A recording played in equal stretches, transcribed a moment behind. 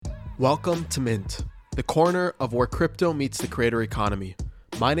Welcome to Mint, the corner of where crypto meets the creator economy.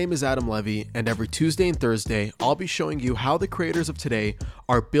 My name is Adam Levy, and every Tuesday and Thursday, I'll be showing you how the creators of today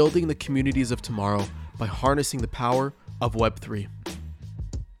are building the communities of tomorrow by harnessing the power of Web3.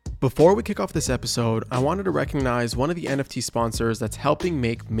 Before we kick off this episode, I wanted to recognize one of the NFT sponsors that's helping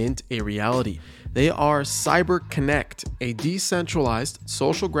make Mint a reality. They are CyberConnect, a decentralized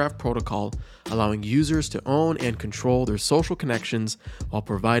social graph protocol allowing users to own and control their social connections while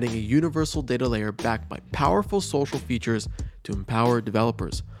providing a universal data layer backed by powerful social features to empower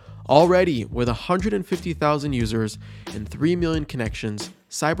developers. Already, with 150,000 users and 3 million connections,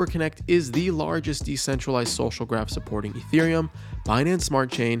 CyberConnect is the largest decentralized social graph supporting Ethereum, Binance Smart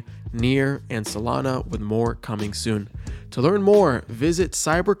Chain, Near, and Solana, with more coming soon. To learn more, visit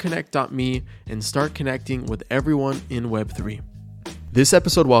cyberconnect.me and start connecting with everyone in Web3. This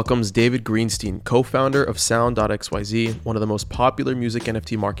episode welcomes David Greenstein, co-founder of Sound.xyz, one of the most popular music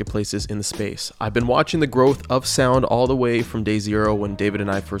NFT marketplaces in the space. I've been watching the growth of Sound all the way from day zero when David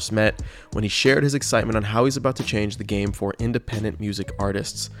and I first met, when he shared his excitement on how he's about to change the game for independent music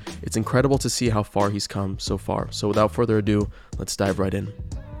artists. It's incredible to see how far he's come so far. So without further ado, let's dive right in.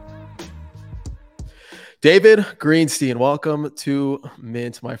 David Greenstein, welcome to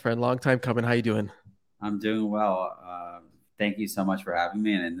Mint, my friend. Long time coming. How you doing? I'm doing well. Thank you so much for having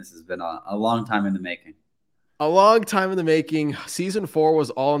me. And this has been a long time in the making. A long time in the making. Season 4 was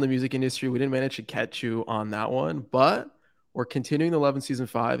all in the music industry. We didn't manage to catch you on that one, but we're continuing the love in season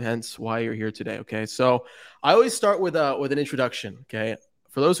 5, hence why you're here today. Okay. So I always start with an introduction. Okay.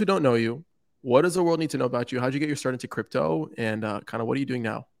 For those who don't know you, what does the world need to know about you? How'd you get your start into crypto, and kind of what are you doing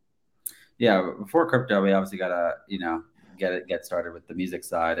now? Yeah. Before crypto, we obviously got to, get started with the music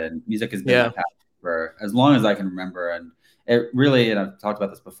side, and music has been my passion for as long as I can remember. And it really, and I've talked about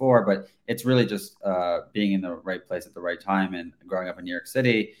this before, but it's really just being in the right place at the right time. And growing up in New York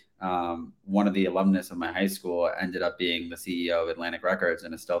City, one of the alumnus of my high school ended up being the CEO of Atlantic Records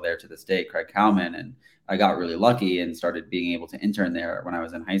and is still there to this day, Craig Cowman. And I got really lucky and started being able to intern there when I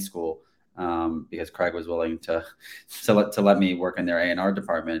was in high school, because Craig was willing to let me work in their A&R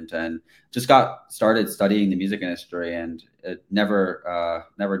department, and just got started studying the music industry. And it never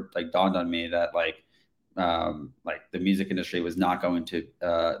like dawned on me that the music industry was not going to,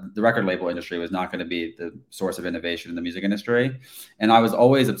 the record label industry was not going to be the source of innovation in the music industry. And I was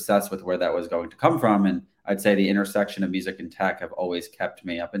always obsessed with where that was going to come from. And I'd say the intersection of music and tech have always kept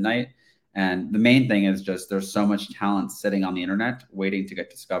me up at night. And the main thing is just there's so much talent sitting on the internet waiting to get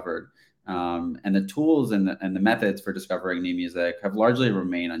discovered. And the tools and the methods for discovering new music have largely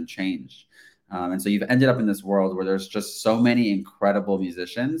remained unchanged. And so you've ended up in this world where there's just so many incredible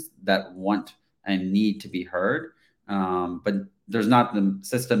musicians that want and need to be heard, but there's not the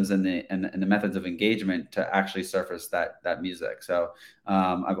systems and the methods of engagement to actually surface that music. So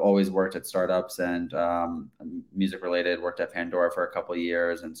I've always worked at startups and music related. Worked at Pandora for a couple of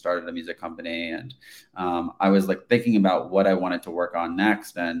years and started a music company. And I was like thinking about what I wanted to work on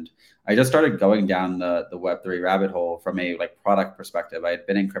next, and I just started going down the Web3 rabbit hole from a product perspective. I had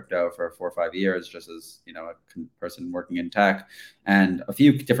been in crypto for 4 or 5 years, just as a person working in tech, and a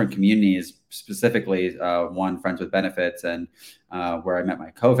few different communities, specifically one, Friends with Benefits, and where I met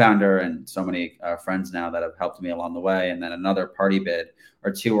my co-founder, and so many friends now that have helped me along the way, and then another, Party Bid,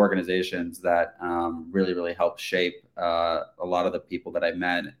 are 2 organizations that really helped shape a lot of the people that I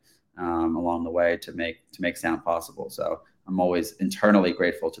met along the way to make sound possible. So I'm always internally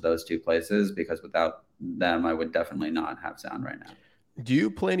grateful to those 2 places, because without them, I would definitely not have sound right now. Do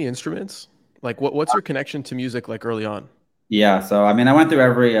you play any instruments? What's your connection to music early on? Yeah, so I mean, I went through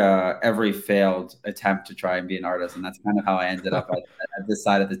every failed attempt to try and be an artist, and that's kind of how I ended up at this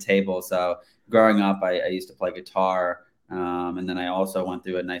side of the table. So growing up, I used to play guitar, and then I also went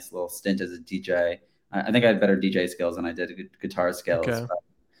through a nice little stint as a DJ. I think I had better DJ skills than I did guitar skills. Okay.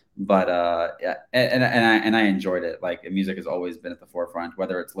 But yeah, and I enjoyed it. Like, music has always been at the forefront,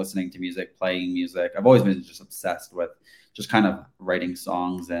 whether it's listening to music, playing music. I've always been just obsessed with just kind of writing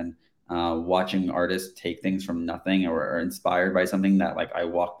songs and watching artists take things from nothing, or inspired by something that I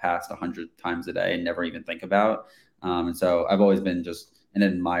walk past 100 times a day and never even think about. And so I've always been just an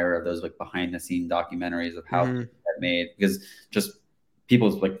admirer of those behind the scene documentaries of how things get made, because just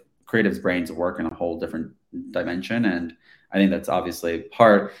people's creatives' brains work in a whole different dimension. And I think that's obviously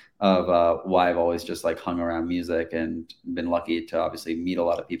part of why I've always just hung around music and been lucky to obviously meet a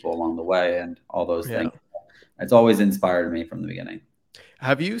lot of people along the way and all those things. It's always inspired me from the beginning.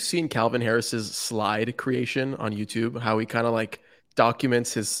 Have you seen Calvin Harris's slide creation on YouTube? How he kind of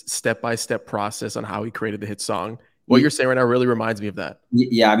documents his step-by-step process on how he created the hit song. What you're saying right now really reminds me of that.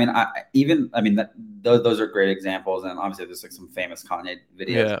 Yeah, I mean, those are great examples, and obviously there's some famous Kanye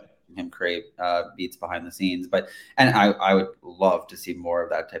videos him create beats behind the scenes. And I would love to see more of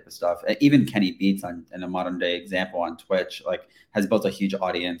that type of stuff. Even Kenny Beats in a modern day example on Twitch, like has built a huge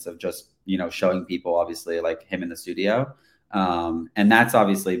audience of just, showing people obviously like him in the studio. And that's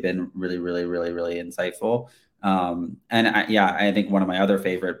obviously been really, really, really, really insightful. I think one of my other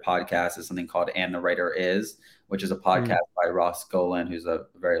favorite podcasts is something called And the Writer Is, which is a podcast by Ross Golan, who's a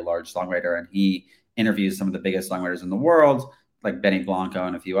very large songwriter, and he interviews some of the biggest songwriters in the world, like Benny Blanco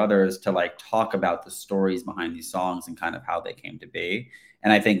and a few others, to like talk about the stories behind these songs and kind of how they came to be.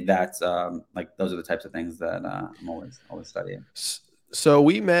 And I think that's like those are the types of things that I'm always studying. So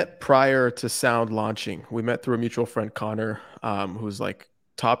we met prior to Sound launching. We met through a mutual friend, Connor, who's like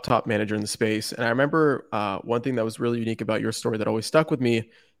top manager in the space. And I remember one thing that was really unique about your story that always stuck with me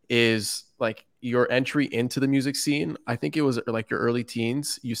is like your entry into the music scene. I think it was like your early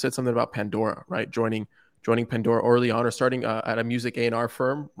teens. You said something about Pandora, right? Joining Pandora early on, or starting at a music A&R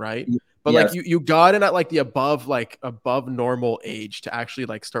firm, right? But yes. like you got in at like the above normal age to actually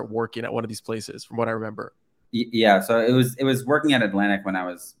like start working at one of these places, from what I remember. Yeah, so it was working at Atlantic when I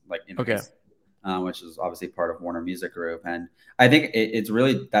was like in high Okay. school, which is obviously part of Warner Music Group, and I think it's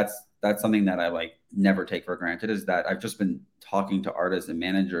really that's something that I like never take for granted, is that I've just been talking to artists and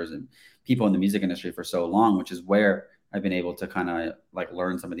managers and people in the music industry for so long, which is where I've been able to kind of like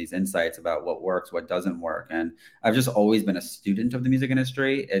learn some of these insights about what works, what doesn't work. And I've just always been a student of the music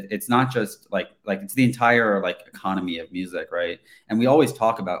industry. It's not just like it's the entire like economy of music, right? And we always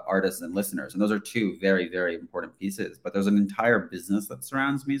talk about artists and listeners, and those are two very, very important pieces. But there's an entire business that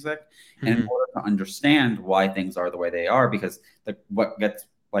surrounds music. And in order to understand why things are the way they are, because what gets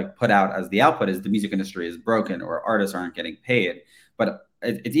like put out as the output is the music industry is broken or artists aren't getting paid. But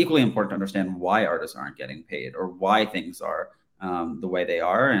it's equally important to understand why artists aren't getting paid or why things are the way they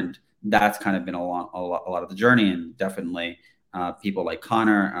are. And that's kind of been a lot of the journey. And definitely people like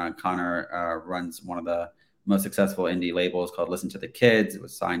Connor. Connor runs one of the most successful indie labels called Listen to the Kids. It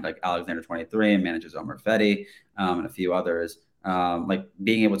was signed like Alexander 23 and manages Omer Fetty and a few others. Like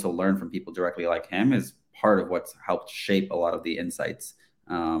being able to learn from people directly like him is part of what's helped shape a lot of the insights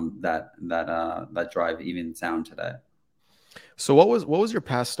that drive even sound today. So what was your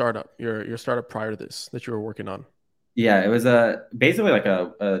past startup, your startup prior to this that you were working on? Yeah, it was basically like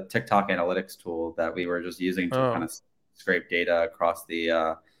a TikTok analytics tool that we were just using to kind of scrape data across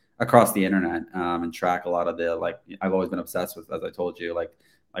the internet and track a lot of the, like, I've always been obsessed with, as I told you, like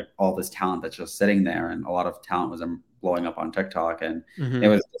all this talent that's just sitting there, and a lot of talent was blowing up on TikTok, and it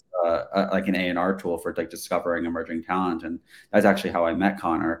was just, like an A&R tool for like discovering emerging talent. And that's actually how I met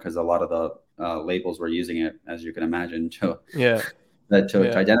Connor, because a lot of the labels were using it, as you can imagine, to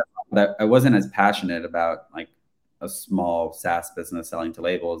identify. But I wasn't as passionate about like a small SaaS business selling to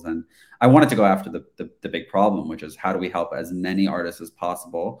labels. And I wanted to go after the big problem, which is how do we help as many artists as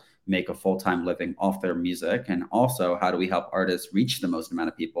possible make a full-time living off their music? And also, how do we help artists reach the most amount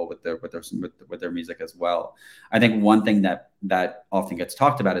of people with their music as well? I think one thing that often gets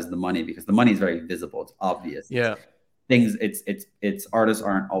talked about is the money, because the money is very visible. It's obvious. Yeah. It's artists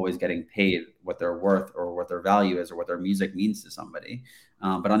aren't always getting paid what they're worth or what their value is or what their music means to somebody.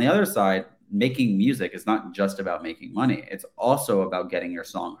 But on the other side, making music is not just about making money. It's also about getting your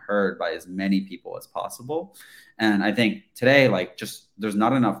song heard by as many people as possible. And I think today, like, just there's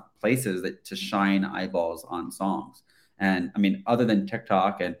not enough places to shine eyeballs on songs. And I mean, other than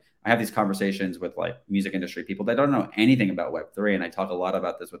TikTok, and I have these conversations with like music industry people that don't know anything about Web3. And I talk a lot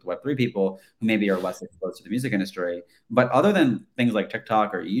about this with Web3 people who maybe are less exposed to the music industry. But other than things like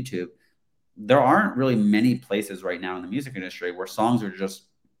TikTok or YouTube, there aren't really many places right now in the music industry where songs are just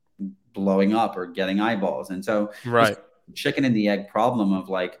blowing up or getting eyeballs. And so right, chicken and the egg problem of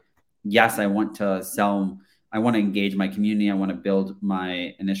like, yes, I want to engage my community. I want to build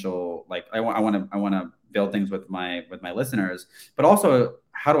my initial, like, I want to build things with my listeners, but also,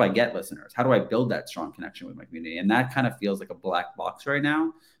 how do I get listeners? How do I build that strong connection with my community? And that kind of feels like a black box right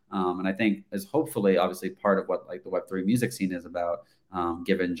now. And I think is hopefully obviously part of what like the Web3 music scene is about,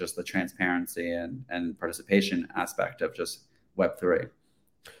 given just the transparency and participation aspect of just Web3.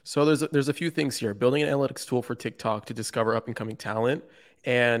 So there's a few things here. Building an analytics tool for TikTok to discover up and coming talent,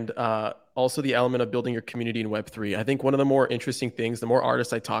 and also the element of building your community in Web3. I think one of the more interesting things, the more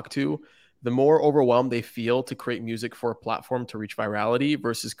artists I talk to, the more overwhelmed they feel to create music for a platform to reach virality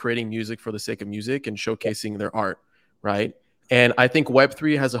versus creating music for the sake of music and showcasing their art, right? And I think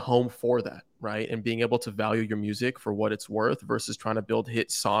Web3 has a home for that, right? And being able to value your music for what it's worth versus trying to build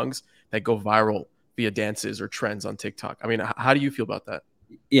hit songs that go viral via dances or trends on TikTok. I mean, how do you feel about that?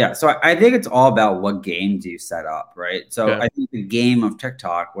 Yeah, so I think it's all about what game do you set up, right? So Okay. I think the game of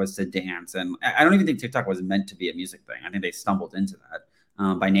TikTok was to dance, and I don't even think TikTok was meant to be a music thing. I think they stumbled into that.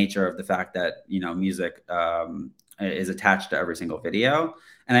 by nature of the fact that, music is attached to every single video.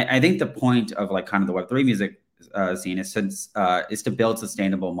 And I think the point of like kind of the Web3 music scene is to build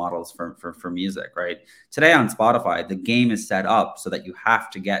sustainable models for music, right? Today on Spotify, the game is set up so that you have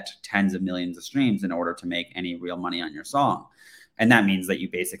to get tens of millions of streams in order to make any real money on your song. And that means that you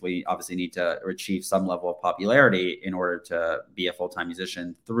basically obviously need to achieve some level of popularity in order to be a full-time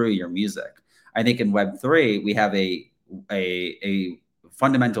musician through your music. I think in Web3, we have a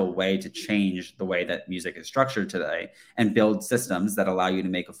fundamental way to change the way that music is structured today and build systems that allow you to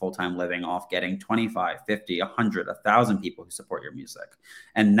make a full-time living off getting 25, 50, 100, 1,000 people who support your music.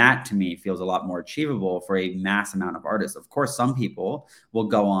 And that to me feels a lot more achievable for a mass amount of artists. Of course, some people will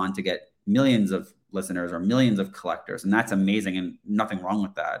go on to get millions of listeners or millions of collectors, and that's amazing and nothing wrong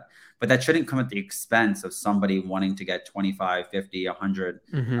with that. But that shouldn't come at the expense of somebody wanting to get 25, 50, 100,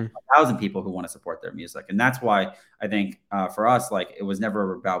 1,000 people who want to support their music. And that's why I think for us, like, it was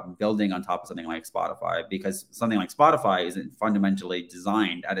never about building on top of something like Spotify, because something like Spotify isn't fundamentally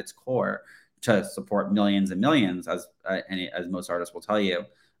designed at its core to support millions and millions, as most artists will tell you.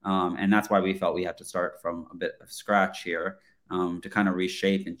 And that's why we felt we had to start from a bit of scratch here. To kind of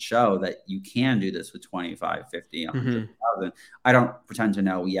reshape and show that you can do this with 25, 50, 100,000. I don't pretend to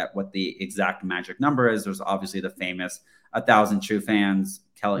know yet what the exact magic number is. There's obviously the famous 1,000 true fans,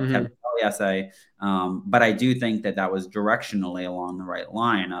 Kevin Kelly essay. But I do think that was directionally along the right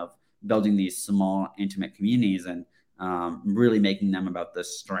line of building these small, intimate communities and really making them about the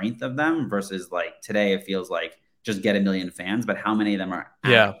strength of them versus like today it feels like just get 1 million fans, but how many of them are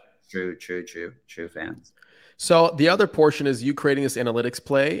true fans? So the other portion is you creating this analytics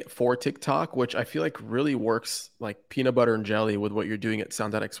play for TikTok, which I feel like really works like peanut butter and jelly with what you're doing at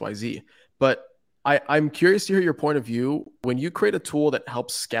Sound.xyz. But I'm curious to hear your point of view. When you create a tool that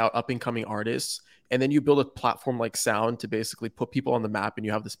helps scout up and coming artists, and then you build a platform like Sound to basically put people on the map, and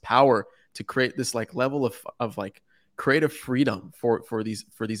you have this power to create this like level of like creative freedom for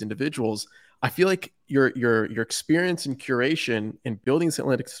these individuals. I feel like your experience in curation and building this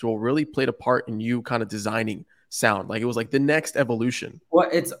analytics tool really played a part in you kind of designing Sound. Like it was like the next evolution. Well,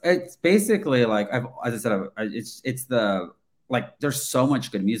 it's basically like as I said, it's the like there's so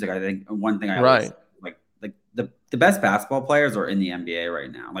much good music. I think one thing I always like the best basketball players are in the NBA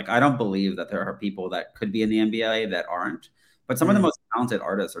right now. Like I don't believe that there are people that could be in the NBA that aren't. But some of the most talented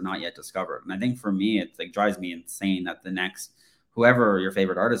artists are not yet discovered. And I think for me, it's like drives me insane that the next whoever your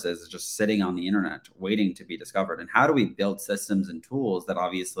favorite artist is just sitting on the internet waiting to be discovered. And how do we build systems and tools that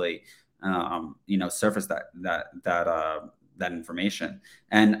obviously surface that information?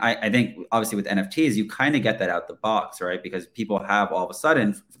 And I think obviously with NFTs, you kind of get that out the box, right? Because people have all of a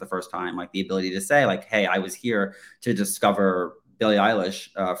sudden for the first time, like the ability to say like, hey, I was here to discover Billie Eilish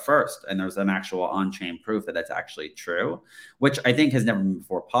first, and there's an actual on-chain proof that that's actually true, which I think has never been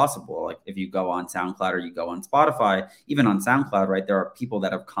before possible. Like if you go on SoundCloud or you go on Spotify, even on SoundCloud, right, there are people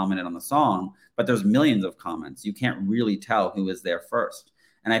that have commented on the song, but there's millions of comments. You can't really tell who is there first.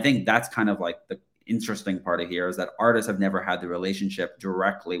 And I think that's kind of like the interesting part of here is that artists have never had the relationship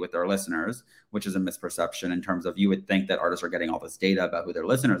directly with their listeners, which is a misperception in terms of you would think that artists are getting all this data about who their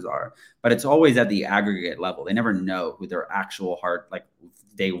listeners are, but it's always at the aggregate level. They never know who their actual heart, like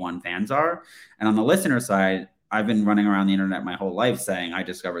day one fans are. And on the listener side, I've been running around the internet my whole life saying I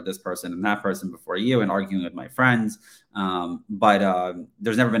discovered this person and that person before you and arguing with my friends. But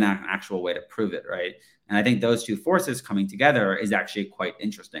there's never been an actual way to prove it, right? And I think those two forces coming together is actually quite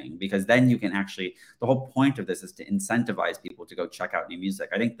interesting because then you can actually, the whole point of this is to incentivize people to go check out new music.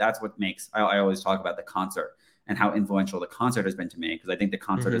 I think that's what makes, I always talk about the concert and how influential the concert has been to me, because I think the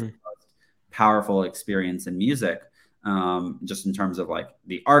concert is the most powerful experience in music. Just in terms of like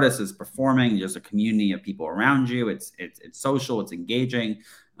the artist is performing, there's a community of people around you. It's social, it's engaging.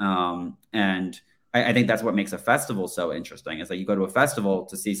 And I think that's what makes a festival so interesting is that you go to a festival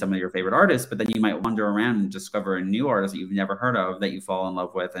to see some of your favorite artists, but then you might wander around and discover a new artist that you've never heard of that you fall in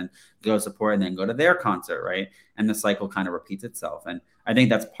love with and go support and then go to their concert, right? And the cycle kind of repeats itself. And I think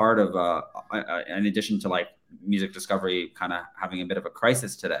that's part of, in addition to like music discovery kind of having a bit of a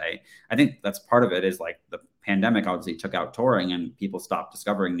crisis today, I think that's part of it is like the pandemic obviously took out touring and people stopped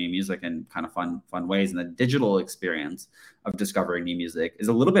discovering new music in kind of fun ways. And the digital experience of discovering new music is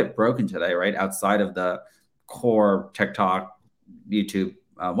a little bit broken today, right? Outside of the core TikTok, YouTube,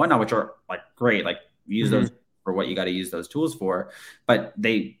 whatnot, which are like great, like use those for what you got to use those tools for, but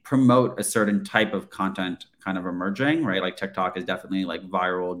they promote a certain type of content kind of emerging, right? Like TikTok is definitely like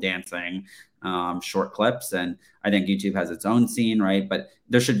viral dancing, short clips. And I think YouTube has its own scene, right? But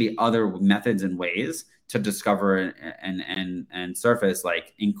there should be other methods and ways to discover and surface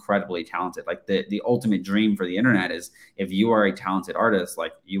like incredibly talented. Like the ultimate dream for the internet is if you are a talented artist,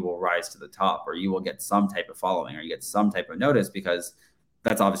 like you will rise to the top, or you will get some type of following, or you get some type of notice, because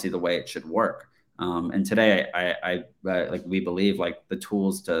that's obviously the way it should work. And today, I like we believe like the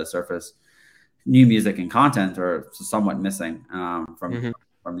tools to surface new music and content are somewhat missing from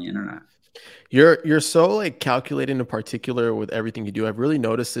the internet. You're so like calculated in particular with everything you do. I've really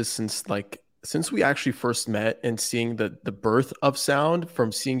noticed this since we actually first met, and seeing the birth of sound,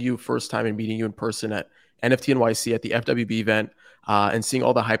 from seeing you first time and meeting you in person at NFT NYC at the FWB event, and seeing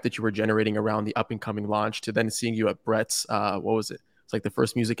all the hype that you were generating around the up and coming launch, to then seeing you at Brett's what was it? It's like the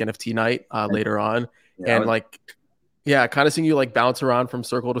first music NFT night later on, Yeah, and like yeah, kind of seeing you like bounce around from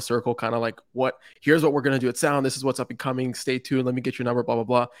circle to circle, kind of like, here's what we're gonna do at Sound. This is what's up and coming. Stay tuned. Let me get your number. Blah blah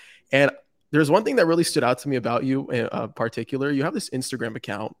blah. And there's one thing that really stood out to me about you in particular. You have this Instagram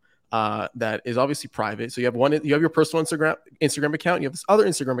account that is obviously private. So you have your personal Instagram account. And you have this other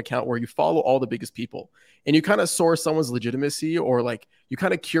Instagram account where you follow all the biggest people, and you kind of source someone's legitimacy, or like you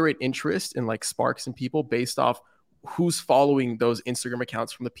kind of curate interest and like sparks in people based off who's following those Instagram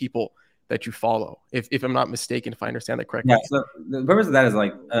accounts from the people that you follow. If I'm not mistaken, if I understand that correctly. yeah. So the purpose of that is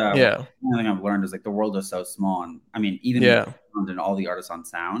like Yeah. one thing I've learned is like the world is so small, and I mean even with Yeah. Sound and all the artists on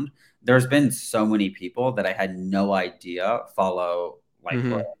Sound, there's been so many people that I had no idea follow like or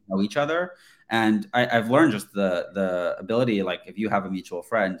Hmm. know each other. And I've learned just the ability, like if you have a mutual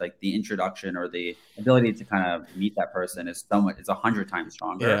friend, like the introduction or the ability to kind of meet that person is somewhat, it's 100 times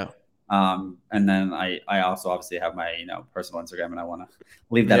stronger. Yeah. And then I also obviously have my, personal Instagram, and I want to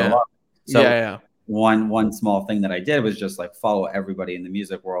leave that Yeah. alone. Yeah. So Yeah. one small thing that I did was just like follow everybody in the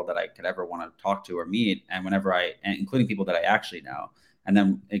music world that I could ever want to talk to or meet, and including people that I actually know. And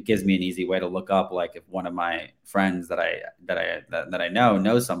then it gives me an easy way to look up, like if one of my friends that I know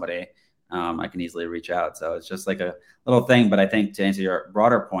knows somebody, I can easily reach out. So it's just like a little thing. But I think to answer your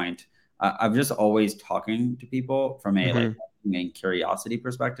broader point, I'm just always talking to people from a like Hmm. main curiosity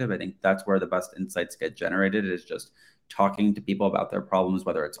perspective. I think that's where the best insights get generated, is just talking to people about their problems,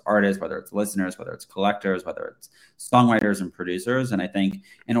 whether it's artists, whether it's listeners, whether it's collectors, whether it's songwriters and producers. And I think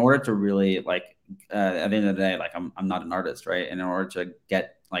in order to really like, at the end of the day, like I'm not an artist, right? And in order to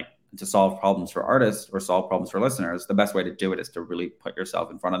get like to solve problems for artists or solve problems for listeners, the best way to do it is to really put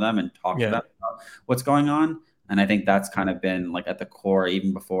yourself in front of them and talk to Yeah. them about what's going on. And I think that's kind of been like at the core,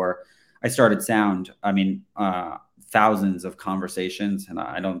 even before I started Sound. I mean, thousands of conversations, and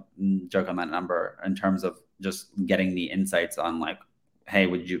I don't joke on that number, in terms of just getting the insights on like, hey,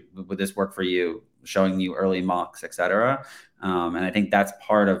 would this work for you? Showing you early mocks, etc. And I think that's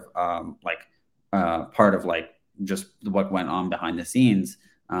part of like just what went on behind the scenes,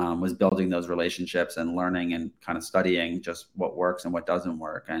 was building those relationships and learning and kind of studying just what works and what doesn't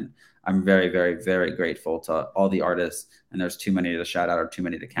work. And I'm very, very, very grateful to all the artists, and there's too many to shout out or too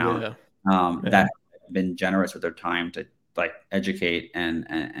many to count, Yeah. that have been generous with their time to like educate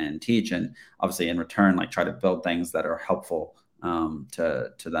and teach, and obviously in return like try to build things that are helpful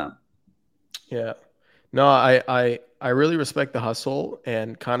to them. Yeah. No, I really respect the hustle,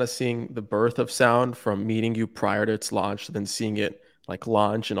 and kind of seeing the birth of Sound from meeting you prior to its launch, then seeing it like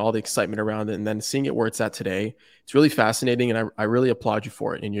launch and all the excitement around it, and then seeing it where it's at today. It's really fascinating, and I really applaud you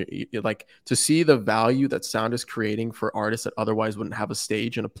for it. And you're like, to see the value that Sound is creating for artists that otherwise wouldn't have a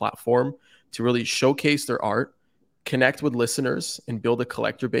stage and a platform to really showcase their art, connect with listeners, and build a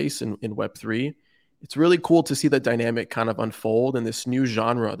collector base in Web3. It's really cool to see that dynamic kind of unfold in this new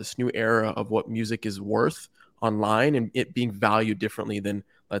genre, this new era of what music is worth online, and it being valued differently than,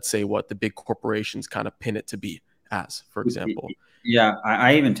 let's say, what the big corporations kind of pin it to be as, for example. Yeah,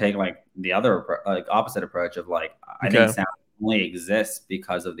 I even take like the other like opposite approach of like, I think Okay. sound only exists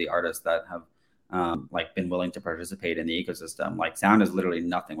because of the artists that have like been willing to participate in the ecosystem. Like sound is literally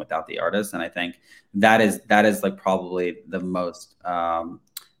nothing without the artists, and I think that is like probably the most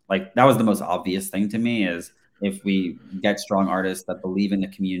like that was the most obvious thing to me, is if we get strong artists that believe in the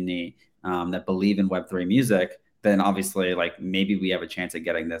community, that believe in Web3 music, then obviously like maybe we have a chance at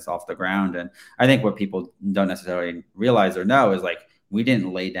getting this off the ground. And I think what people don't necessarily realize or know is like we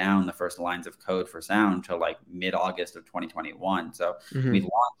didn't lay down the first lines of code for sound till like mid-August of 2021. So we Hmm.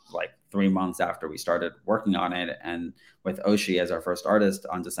 launched like 3 months after we started working on it, and with Oshi as our first artist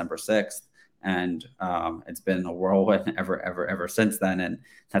on December 6th. And it's been a whirlwind ever since then. And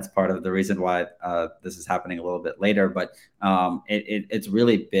that's part of the reason why this is happening a little bit later. But it's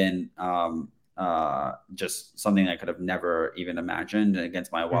really been just something I could have never even imagined,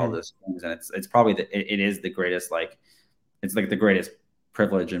 against my Hmm. wildest dreams. And it's probably it is the greatest, like it's like the greatest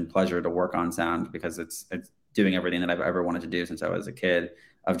privilege and pleasure to work on sound, because it's doing everything that I've ever wanted to do since I was a kid.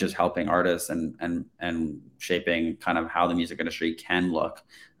 just helping artists and shaping kind of how the music industry can look,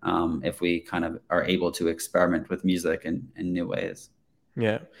 if we kind of are able to experiment with music in new ways.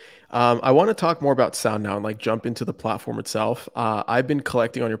 Yeah. I want to talk more about sound now and like jump into the platform itself. I've been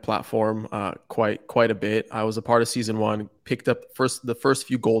collecting on your platform quite a bit. I was a part of season one, picked up the first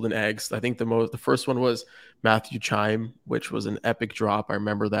few golden eggs. I think the first one was Matthew Chime, which was an epic drop. I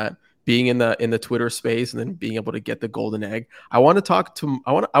remember that being in the Twitter space and then being able to get the golden egg. I want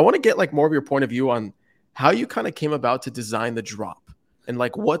to get like more of your point of view on how you kind of came about to design the drop and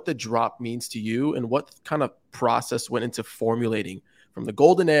like what the drop means to you and what kind of process went into formulating from the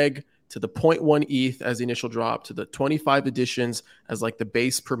golden egg to the zero point 0.1 ETH as the initial drop to the 25 editions as like the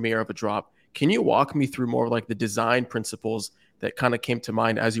base premiere of a drop. Can you walk me through more of like the design principles that kind of came to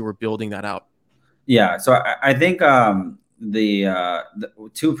mind as you were building that out? Yeah, so I think the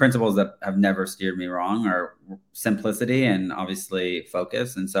two principles that have never steered me wrong are simplicity and obviously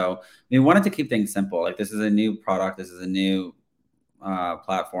focus. And so we wanted to keep things simple. Like this is a new product, this is a new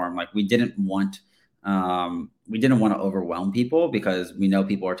platform. Like we didn't want to overwhelm people because we know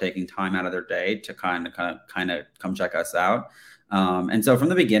people are taking time out of their day to kind of come check us out. And so from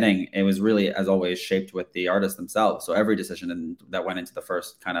the beginning, it was really, as always, shaped with the artists themselves. So every decision that went into the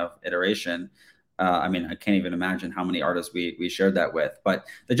first kind of iteration, I mean, I can't even imagine how many artists we shared that with. But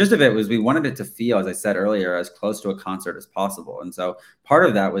the gist of it was we wanted it to feel, as I said earlier, as close to a concert as possible. And so part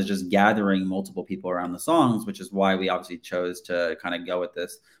of that was just gathering multiple people around the songs, which is why we obviously chose to kind of go with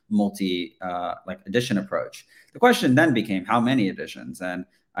this multi like edition approach. The question then became how many editions? And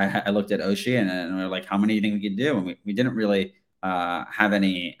I looked at Oshi and we were like, how many do you think we could do? And we didn't really have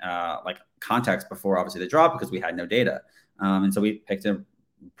any like context before obviously the drop because we had no data. And so we picked a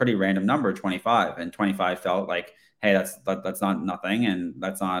pretty random number, 25, and 25 felt like, hey, that's not nothing, and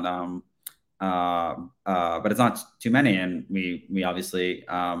that's not but it's not too many, and we obviously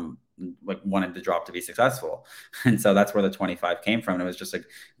like wanted the drop to be successful, and so that's where the 25 came from. And it was just a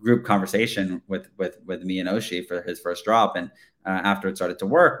group conversation with me and Oshi for his first drop, and after it started to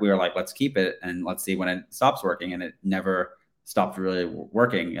work, we were like, let's keep it and let's see when it stops working, and it never stopped really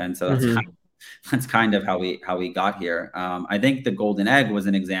working, and so that's kind of how we got here. I think the golden egg was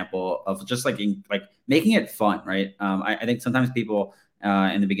an example of just like making it fun, right? I think sometimes people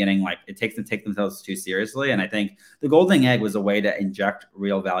in the beginning like it takes to take themselves too seriously, and I think the golden egg was a way to inject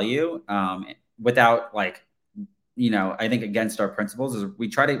real value without like I think against our principles is we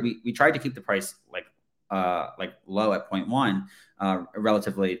tried to keep the price like low at 0.1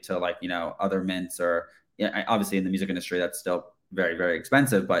 relatively to like other mints or obviously in the music industry that's still very, very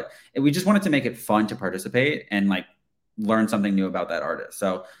expensive, but we just wanted to make it fun to participate and like learn something new about that artist.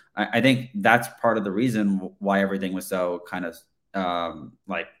 So I think that's part of the reason why everything was so kind of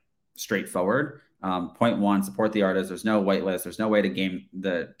like straightforward. 0.1, support the artist. There's no whitelist. There's no way to game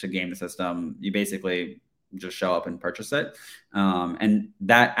the system. You basically just show up and purchase it. And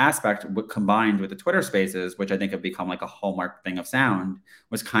that aspect combined with the Twitter spaces, which I think have become like a hallmark thing of sound,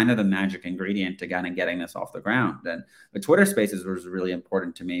 was kind of the magic ingredient to kind of getting this off the ground. And the Twitter spaces was really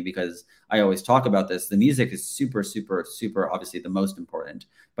important to me because I always talk about this. The music is super, super, super obviously the most important.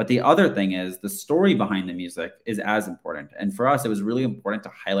 But the other thing is the story behind the music is as important. And for us, it was really important to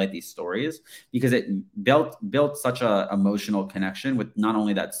highlight these stories because it built such a emotional connection with not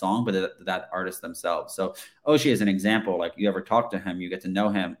only that song, but that artist themselves. So Oshi is an example. Like you ever talk to him, you get to know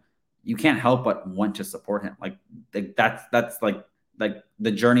him, you can't help but want to support him. Like that's like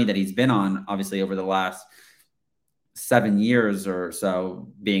the journey that he's been on, obviously over the last 7 years or so,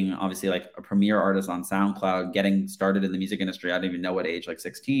 being obviously like a premier artist on SoundCloud, getting started in the music industry. I don't even know what age, like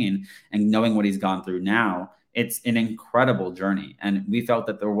 16, and knowing what he's gone through now. It's an incredible journey. And we felt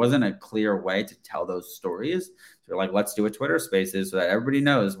that there wasn't a clear way to tell those stories. So we're like, let's do a Twitter spaces so that everybody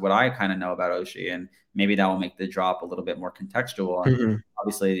knows what I kind of know about Oshi. And maybe that will make the drop a little bit more contextual. And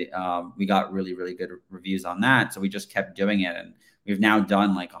obviously we got really, really good reviews on that. So we just kept doing it. And we've now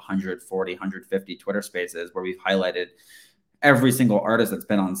done like 140, 150 Twitter spaces where we've highlighted every single artist that's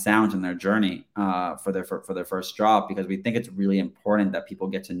been on sound in their journey for their first drop, because we think it's really important that people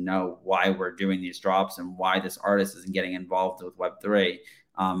get to know why we're doing these drops and why this artist is getting involved with Web3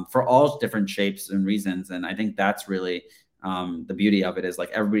 for all different shapes and reasons. And I think that's really the beauty of it is like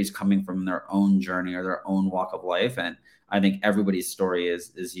everybody's coming from their own journey or their own walk of life. And I think everybody's story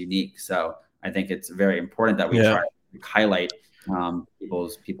is unique. So I think it's very important that we try to highlight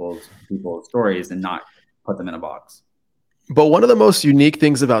people's stories and not put them in a box. But one of the most unique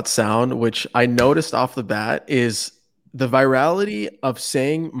things about sound, which I noticed off the bat, is the virality of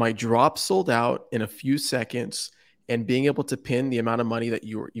saying my drop sold out in a few seconds and being able to pin the amount of money that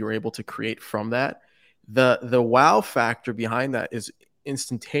you were able to create from that. The wow factor behind that is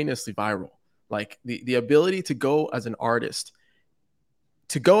instantaneously viral. Like the ability to go as an artist,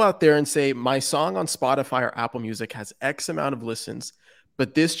 to go out there and say, my song on Spotify or Apple Music has X amount of listens,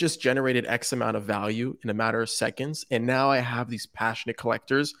 but this just generated X amount of value in a matter of seconds. And now I have these passionate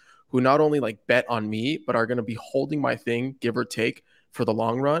collectors who not only like bet on me, but are going to be holding my thing, give or take, for the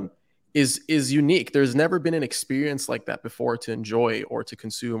long run, is unique. There's never been an experience like that before to enjoy or to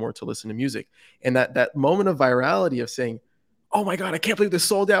consume or to listen to music. And that moment of virality of saying, oh my God, I can't believe this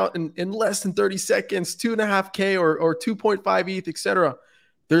sold out in less than 30 seconds, 2.5K or 2.5 ETH, etc.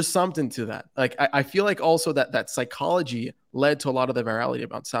 There's something to that. Like I feel like also that psychology led to a lot of the virality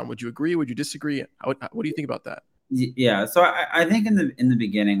about sound. Would you agree? Would you disagree? What do you think about that? Yeah, so I think in the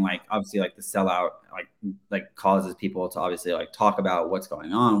beginning, like obviously like the sellout like causes people to obviously like talk about what's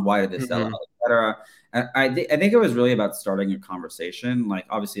going on, why did they sell out, etc. I think it was really about starting a conversation. Like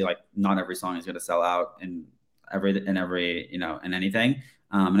obviously like not every song is going to sell out in every in anything,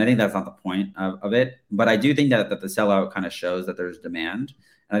 and I think that's not the point of it. But I do think that the sellout kind of shows that there's demand,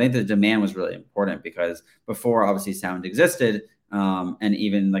 and I think the demand was really important because before obviously sound existed. And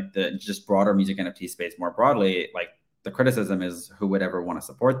even like the just broader music NFT space more broadly, like the criticism is who would ever want to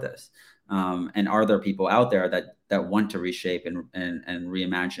support this? And are there people out there that want to reshape and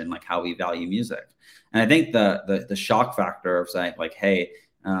reimagine like how we value music? And I think the shock factor of saying like, hey,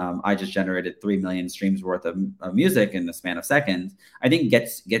 I just generated 3 million streams worth of music in the span of seconds, I think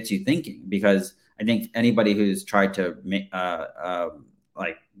gets you thinking, because I think anybody who's tried to make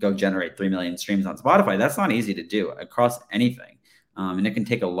like go generate 3 million streams on Spotify, that's not easy to do across anything. And it can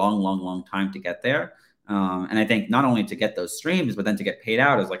take a long time to get there. And I think not only to get those streams, but then to get paid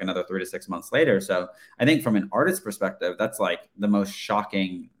out is like another 3 to 6 months later. So I think from an artist perspective, that's like the most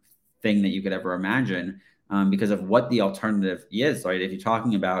shocking thing that you could ever imagine, because of what the alternative is. Right? If you're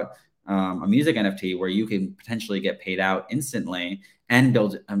talking about a music NFT where you can potentially get paid out instantly and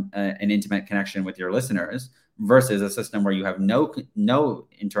build an intimate connection with your listeners, versus a system where you have no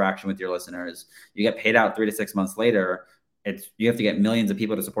interaction with your listeners, you get paid out 3 to 6 months later. You have to get millions of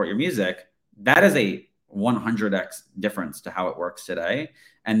people to support your music. That is a 100x difference to how it works today.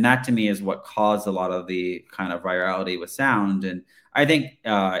 And that to me is what caused a lot of the kind of virality with sound. And I think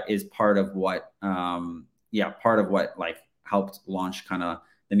is part of what like helped launch kind of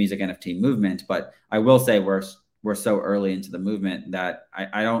the music NFT movement. But I will say we're so early into the movement that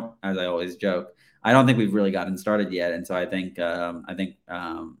I don't, as I always joke, I don't think we've really gotten started yet. And so I think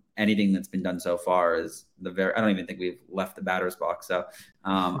anything that's been done so far is I don't even think we've left the batter's box. So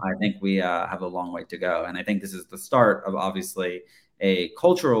I think we have a long way to go. And I think this is the start of obviously a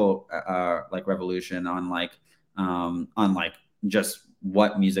cultural like revolution on like just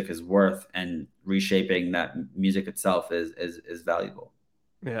what music is worth, and reshaping that music itself is valuable.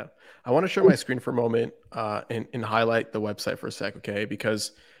 Yeah. I want to share my screen for a moment and highlight the website for a sec, okay?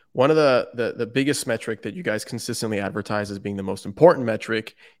 Because one of the biggest metric that you guys consistently advertise as being the most important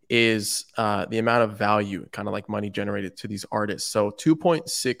metric is the amount of value, kind of like money generated to these artists. So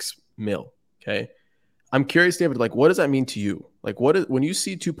 2.6 mil, okay? I'm curious, David, like what does that mean to you? Like when you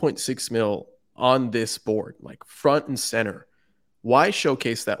see 2.6 mil on this board, like front and center, why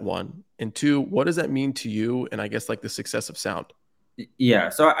showcase that, one? And two, what does that mean to you and I guess like the success of sound? Yeah,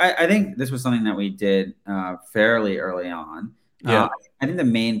 so I think this was something that we did fairly early on. Yeah. I think the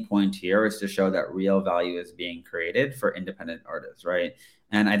main point here is to show that real value is being created for independent artists, right?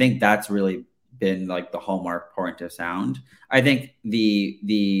 And I think that's really been like the hallmark point of sound. I think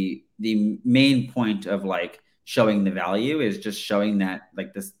the main point of like showing the value is just showing that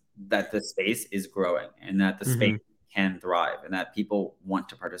like that the space is growing, and that the space can thrive, and that people want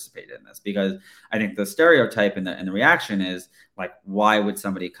to participate in this. Because I think the stereotype and the reaction is like, why would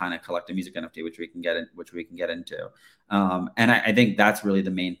somebody kind of collect a music NFT, which we can get into. And I think that's really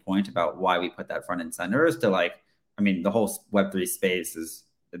the main point about why we put that front and center, is to like, I mean, the whole Web3 space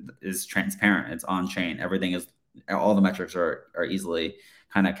is transparent. It's on chain. Everything is, all the metrics are easily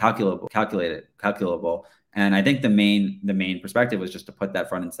kind of calculable. And I think the main perspective was just to put that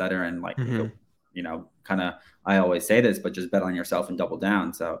front and center, and like, kind of, I always say this, but just bet on yourself and double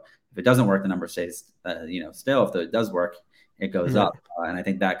down. So if it doesn't work, the number stays, still. If it does work, it goes up. And I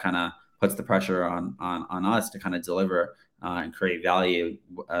think that kind of puts the pressure on us to kind of deliver and create value,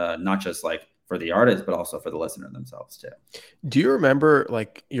 not just like for the artist, but also for the listener themselves too. Do you remember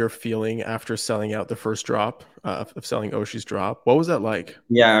like your feeling after selling out the first drop of selling Oshi's drop? What was that like?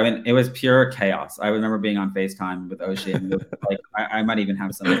 Yeah, I mean, it was pure chaos. I remember being on FaceTime with Oshi, and like I might even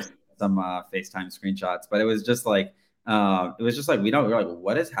have some FaceTime screenshots, but it was just like we were like,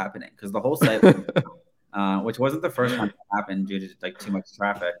 what is happening? Because the whole site which wasn't the first time it happened due to like too much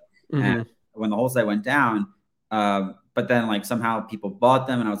traffic. And when the whole site went down, but then like somehow people bought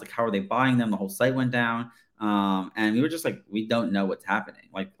them, and I was like, how are they buying them? The whole site went down. And we were just like, we don't know what's happening.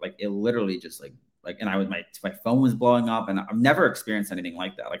 Like it literally just like, and my phone was blowing up, and I've never experienced anything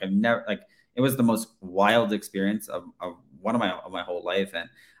like that. Like I've never, like, it was the most wild experience of one of my whole life. And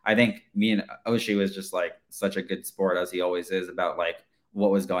I think me and Oshi was just like such a good sport, as he always is, about like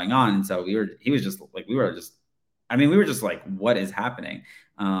what was going on. And so he was just like, we were just like, what is happening?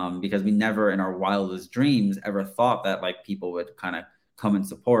 Because we never in our wildest dreams ever thought that like people would kind of come and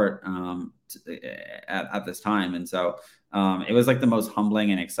support at this time. And so it was like the most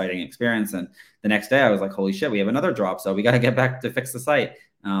humbling and exciting experience. And the next day I was like, holy shit, we have another drop. So we got to get back to fix the site.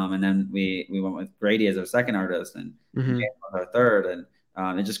 And then we went with Grady as our second artist, and our third.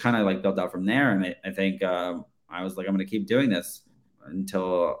 And it just kind of like built out from there. And I think I was like, I'm going to keep doing this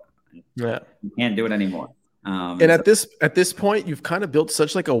until you can't do it anymore. And at this point, you've kind of built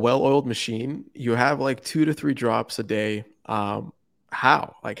such like a well-oiled machine. You have like 2 to 3 drops a day.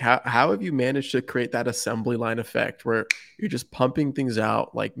 How have you managed to create that assembly line effect where you're just pumping things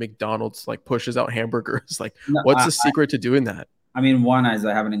out like McDonald's like pushes out hamburgers? Like, what's the secret to doing that? I mean, one is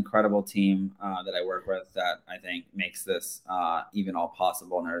I have an incredible team that I work with that I think makes this even all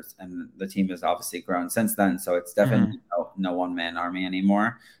possible. And the team has obviously grown since then. So it's definitely no one-man army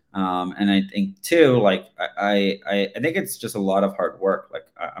anymore. And I think too, like I think it's just a lot of hard work. Like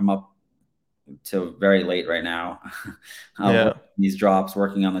I'm up till very late right now. These drops,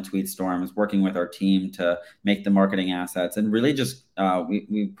 working on the tweet storms, working with our team to make the marketing assets, and really just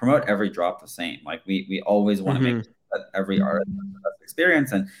we promote every drop the same. Like we always want to make sure that every artist has the best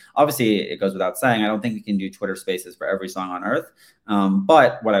experience. And obviously it goes without saying, I don't think we can do Twitter Spaces for every song on earth.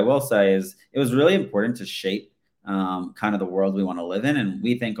 But what I will say is it was really important to shape kind of the world we want to live in. And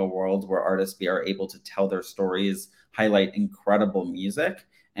we think a world where artists are able to tell their stories, highlight incredible music,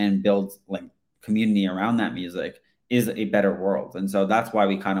 and build like community around that music is a better world. And so that's why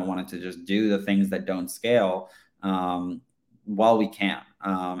we kind of wanted to just do the things that don't scale while we can.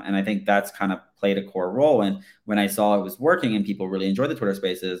 And I think that's kind of played a core role. And when I saw it was working and people really enjoyed the Twitter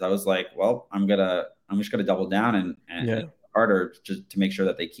Spaces, I was like, well, I'm just gonna double down and harder just to make sure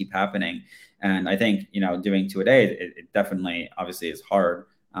that they keep happening. And I think, doing 2 a day, it definitely obviously is hard,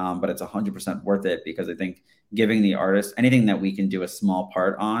 but it's 100% worth it, because I think giving the artist anything that we can do a small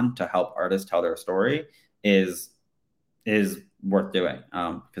part on to help artists tell their story is worth doing,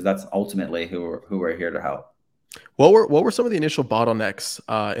 because that's ultimately who we're here to help. What were some of the initial bottlenecks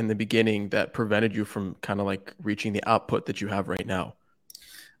in the beginning that prevented you from kind of like reaching the output that you have right now?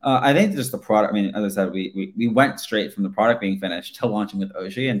 I think just the product. I mean, as I said, we went straight from the product being finished to launching with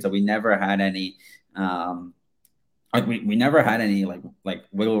Oshi, and so we never had any we never had any like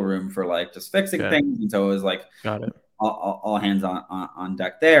wiggle room for like just fixing things. And so it was like all hands on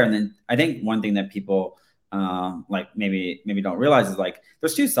deck there. And then I think one thing that people like maybe don't realize is like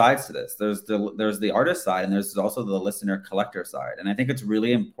there's 2 sides to this. There's the artist side, and there's also the listener collector side. And I think it's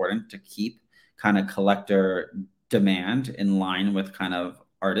really important to keep kind of collector demand in line with kind of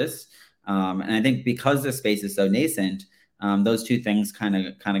artists. And I think because the space is so nascent, those 2 things kind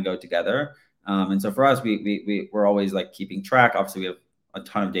of go together. And so for us, we're always like keeping track. Obviously, we have a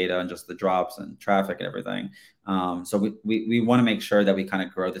ton of data on just the drops and traffic and everything. So we want to make sure that we kind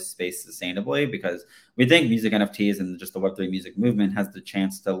of grow this space sustainably, because we think music NFTs and just the Web3 music movement has the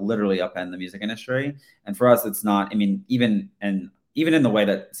chance to literally upend the music industry. And for us, it's not, I mean, even in the way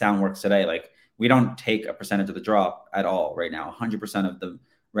that sound works today, like we don't take a percentage of the drop at all right now. 100% of the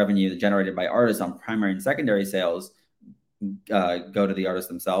revenue generated by artists on primary and secondary sales go to the artists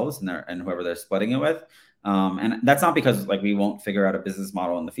themselves and whoever they're splitting it with. And that's not because like we won't figure out a business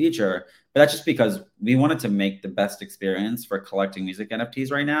model in the future, but that's just because we wanted to make the best experience for collecting music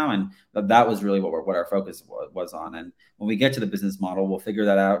NFTs right now. And that was really what our focus was on. And when we get to the business model, we'll figure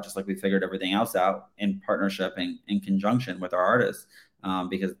that out just like we figured everything else out in partnership and in conjunction with our artists,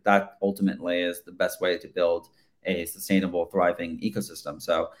 because that ultimately is the best way to build a sustainable, thriving ecosystem.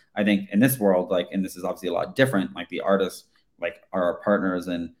 So I think in this world, like, and this is obviously a lot different, like the artists like are our partners,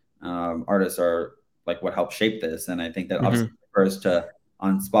 and artists are like what helped shape this. And I think that obviously first to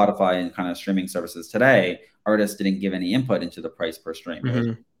on Spotify and kind of streaming services today, artists didn't give any input into the price per stream. It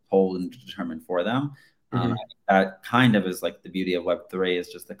was told and determined for them. I think that kind of is like the beauty of Web3, is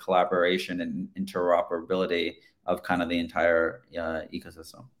just the collaboration and interoperability of kind of the entire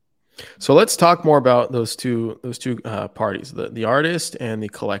ecosystem. So let's talk more about those two parties, the artist and the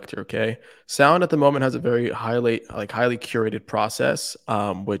collector. Okay, Sound at the moment has a very highly curated process,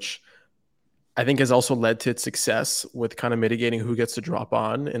 which I think has also led to its success with kind of mitigating who gets to drop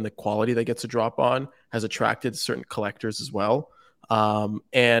on, and the quality that gets to drop on has attracted certain collectors as well.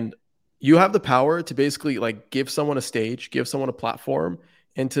 And you have the power to basically like give someone a stage, give someone a platform,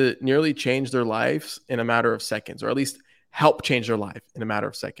 and to nearly change their lives in a matter of seconds, or at least help change their life in a matter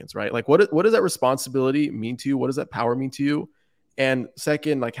of seconds, right? Like what does that responsibility mean to you? What does that power mean to you? And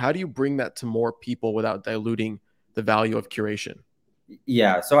second, like how do you bring that to more people without diluting the value of curation?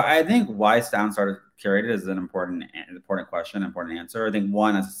 Yeah, so I think why Sound started curated is an important question, important answer. I think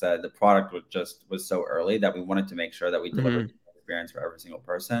one, as I said, the product was so early that we wanted to make sure that we delivered Mm-hmm. the experience for every single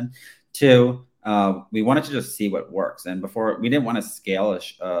person. Two, we wanted to just see what works, and before we didn't want to scale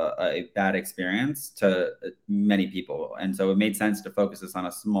a bad experience to many people, and so it made sense to focus this on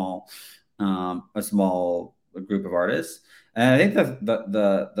a small group of artists. And I think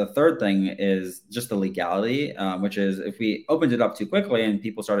the third thing is just the legality, which is if we opened it up too quickly and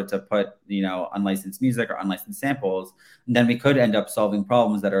people started to put, unlicensed music or unlicensed samples, then we could end up solving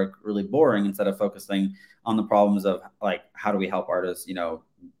problems that are really boring instead of focusing on the problems of like how do we help artists,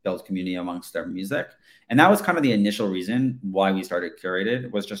 build community amongst their music. And that was kind of the initial reason why we started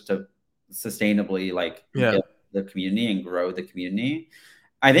Curated, was just to sustainably like Yeah. build the community and grow the community.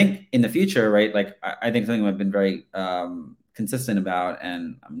 I think in the future, right? Like I think something I've been very consistent about,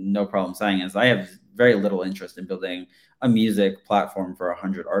 and no problem saying, is I have very little interest in building a music platform for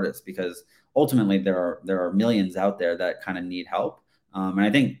 100 artists, because ultimately there are millions out there that kind of need help. And I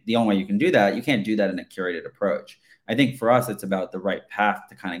think the only way you can do that, you can't do that in a curated approach. I think for us, it's about the right path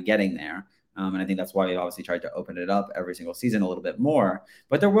to kind of getting there. And I think that's why we obviously tried to open it up every single season a little bit more.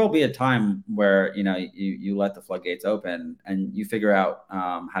 But there will be a time where you let the floodgates open and you figure out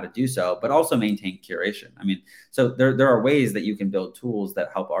how to do so, but also maintain curation. I mean, so there are ways that you can build tools that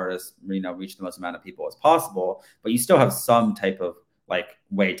help artists reach the most amount of people as possible, but you still have some type of like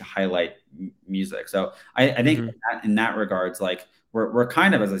way to highlight music. So I think in that regards, like we're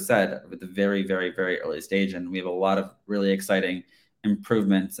kind of, as I said, at the very, very, very early stage, and we have a lot of really exciting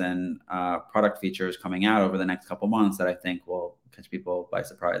improvements and product features coming out over the next couple months that I think will catch people by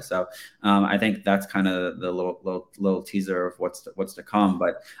surprise. So I think that's kind of the little teaser of what's to come.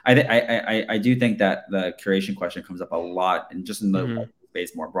 But I do think that the curation question comes up a lot, and just in the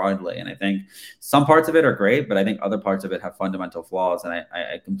space more broadly. And I think some parts of it are great, but I think other parts of it have fundamental flaws. And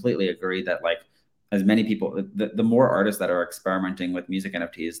I completely agree that like as many people, the more artists that are experimenting with music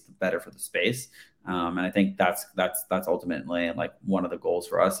NFTs, the better for the space. And I think that's ultimately like one of the goals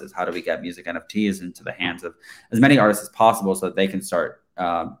for us, is how do we get music NFTs into the hands of as many artists as possible so that they can start,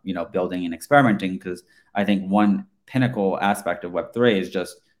 building and experimenting. Because I think one pinnacle aspect of Web3 is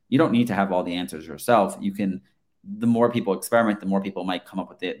just, you don't need to have all the answers yourself. You can, the more people experiment, the more people might come up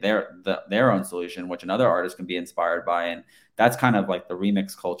with their own solution, which another artist can be inspired by. And that's kind of like the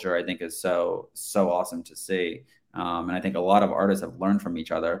remix culture, I think, is so awesome to see. And I think a lot of artists have learned from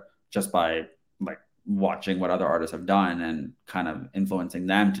each other just by like watching what other artists have done and kind of influencing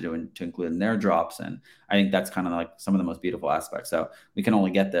them to include in their drops. And I think that's kind of like some of the most beautiful aspects. So we can only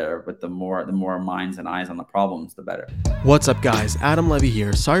get there, but the more minds and eyes on the problems, the better. What's up, guys? Adam Levy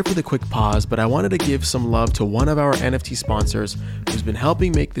here. Sorry for the quick pause, but I wanted to give some love to one of our NFT sponsors who's been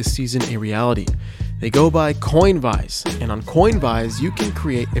helping make this season a reality. They go by Coinvise, and on Coinvise, you can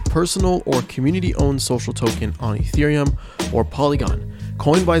create a personal or community-owned social token on Ethereum or Polygon.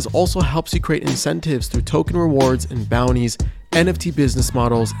 Coinvise also helps you create incentives through token rewards and bounties, NFT business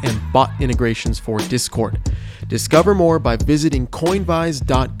models, and bot integrations for Discord. Discover more by visiting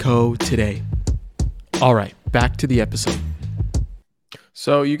coinvise.co today. All right, back to the episode.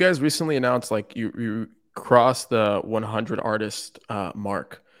 So you guys recently announced like you crossed the 100 artist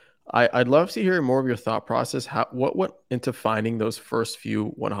mark. I'd love to hear more of your thought process. What went into finding those first few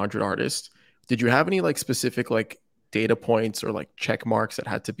 100 artists? Did you have any like specific like data points or like check marks that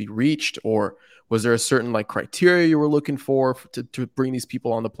had to be reached, or was there a certain like criteria you were looking for to bring these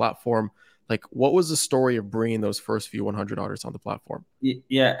people on the platform? Like, what was the story of bringing those first few 100 artists on the platform?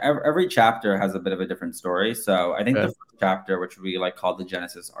 Yeah, every chapter has a bit of a different story. So I think the first chapter, which we like called the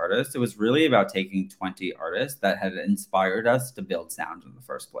Genesis Artist, it was really about taking 20 artists that had inspired us to build sound in the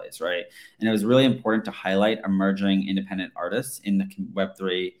first place, right? And it was really important to highlight emerging independent artists in the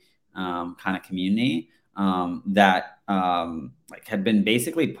Web3 kind of community that like had been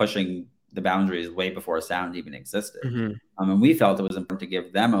basically pushing the boundaries way before sound even existed. And we felt it was important to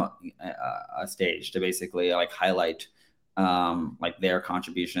give them a stage to basically like highlight like their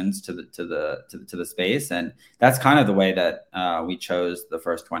contributions to the space. And that's kind of the way that we chose the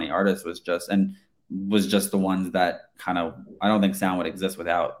first 20 artists, was just the ones that kind of, I don't think sound would exist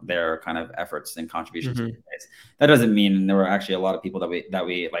without their kind of efforts and contributions to the space. That doesn't mean there were actually a lot of people that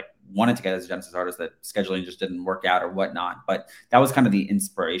we like wanted to get as a Genesis artist that scheduling just didn't work out or whatnot. But that was kind of the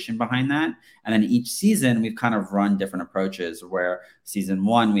inspiration behind that. And then each season we've kind of run different approaches, where season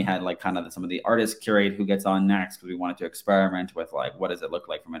 1, we had like kind of some of the artists curate who gets on next, because we wanted to experiment with like, what does it look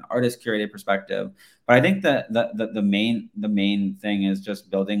like from an artist curated perspective. But I think that the main thing is just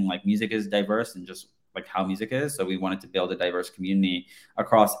building, like, music is diverse and just like how music is. So we wanted to build a diverse community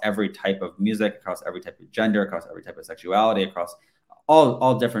across every type of music, across every type of gender, across every type of sexuality, across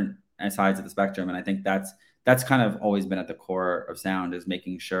all different sides of the spectrum. And I think that's kind of always been at the core of sound, is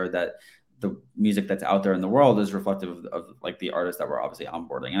making sure that the music that's out there in the world is reflective of like the artists that we're obviously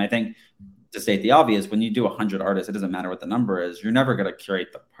onboarding. And I think, to state the obvious, when you do 100 artists, it doesn't matter what the number is. You're never going to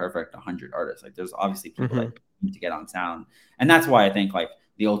curate the perfect 100 artists. Like, there's obviously people that need to get on sound. And that's why I think like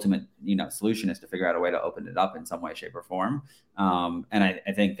the ultimate, solution is to figure out a way to open it up in some way, shape, or form. And I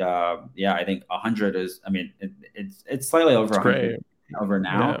think, I think 100 is, I mean, it's slightly over 100 over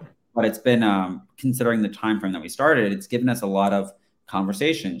now, but it's been, considering the time frame that we started, it's given us a lot of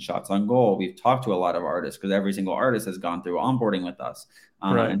conversation, shots on goal. We've talked to a lot of artists, because every single artist has gone through onboarding with us.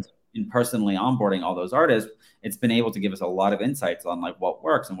 And in personally onboarding all those artists, it's been able to give us a lot of insights on like what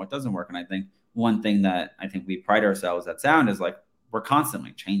works and what doesn't work. And I think one thing that I think we pride ourselves at Sound is like, we're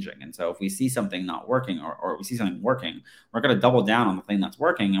constantly changing. And so if we see something not working, or we see something working, we're going to double down on the thing that's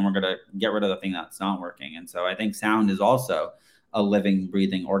working, and we're going to get rid of the thing that's not working. And so I think sound is also a living,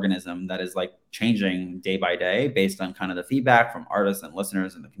 breathing organism that is like changing day by day based on kind of the feedback from artists and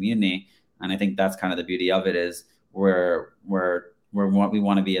listeners in the community. And I think that's kind of the beauty of it, is we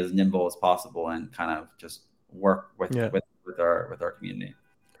want to be as nimble as possible and kind of just work with our community.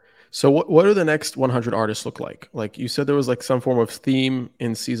 So what do the next 100 artists look like? Like you said, there was like some form of theme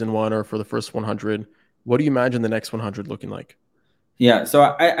in season 1 or for the first 100. What do you imagine the next 100 looking like? Yeah,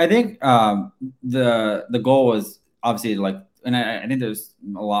 so I think the goal was obviously like, and I think there's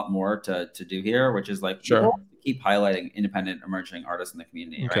a lot more to do here, which is like, keep highlighting independent emerging artists in the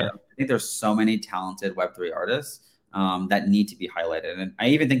community. Right? I think there's so many talented Web3 artists that need to be highlighted, and I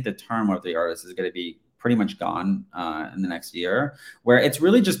even think the term Web3 artist is going to be pretty much gone in the next year, where it's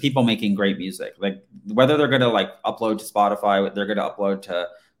really just people making great music. Like, whether they're going to like upload to Spotify, they're going to upload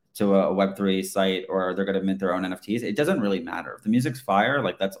to a Web3 site, or they're going to mint their own NFTs. It doesn't really matter. If the music's fire,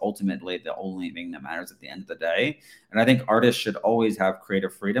 like, that's ultimately the only thing that matters at the end of the day. And I think artists should always have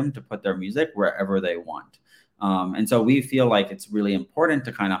creative freedom to put their music wherever they want. And so we feel like it's really important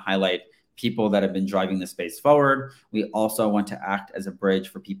to kind of highlight people that have been driving the space forward. We also want to act as a bridge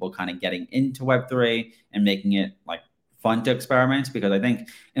for people kind of getting into Web3 and making it like fun to experiment, because I think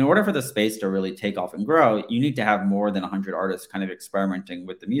in order for the space to really take off and grow, you need to have more than 100 artists kind of experimenting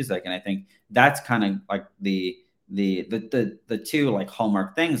with the music. And I think that's kind of like the two like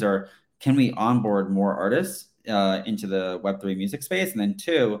hallmark things are, can we onboard more artists into the Web3 music space? And then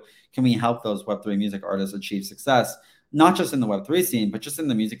 2, can we help those Web3 music artists achieve success, not just in the Web3 scene, but just in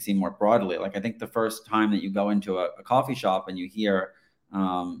the music scene more broadly? Like, I think the first time that you go into a coffee shop and you hear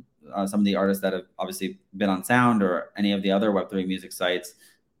some of the artists that have obviously been on Sound or any of the other Web3 music sites,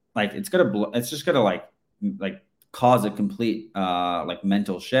 like, it's just gonna like cause a complete like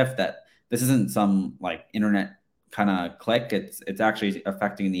mental shift that this isn't some like internet kind of click. It's actually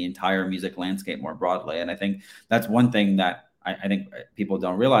affecting the entire music landscape more broadly. And I think that's one thing that I think people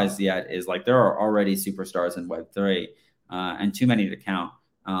don't realize yet, is like, there are already superstars in Web3 and too many to count.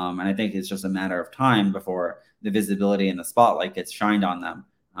 And I think it's just a matter of time before the visibility and the spotlight gets shined on them,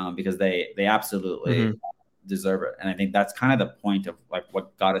 because they absolutely deserve it. And I think that's kind of the point of like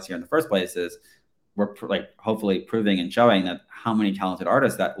what got us here in the first place, is we're like hopefully proving and showing that how many talented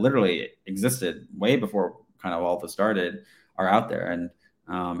artists that literally existed way before kind of all this started are out there. And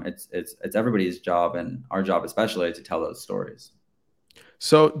it's everybody's job, and our job especially, to tell those stories.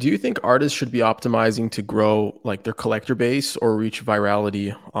 So do you think artists should be optimizing to grow like their collector base or reach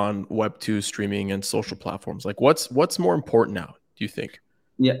virality on Web2 streaming and social platforms? Like, what's more important now, do you think?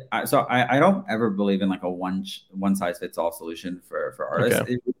 Yeah, so I don't ever believe in like a one size fits all solution for artists.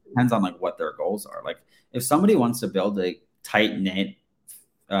 Okay. It depends on like what their goals are. Like, if somebody wants to build a tight knit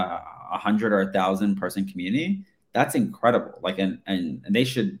 100 or 1,000 person community, that's incredible. Like, and they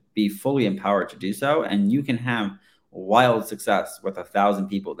should be fully empowered to do so. And you can have wild success with 1,000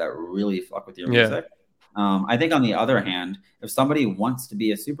 people that really fuck with your music. I think on the other hand, if somebody wants to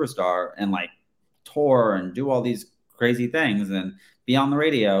be a superstar and like tour and do all these crazy things and be on the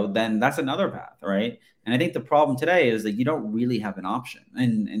radio, then that's another path, right? And I think the problem today is that you don't really have an option.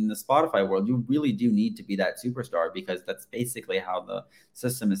 And in the Spotify world, you really do need to be that superstar, because that's basically how the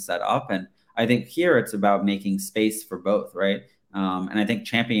system is set up. And I think here it's about making space for both, right? And I think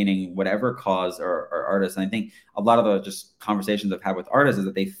championing whatever cause or artists, and I think a lot of the just conversations I've had with artists is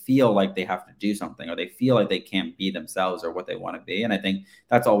that they feel like they have to do something, or they feel like they can't be themselves or what they want to be. And I think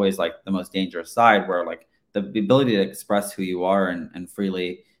that's always like the most dangerous side, where like the ability to express who you are and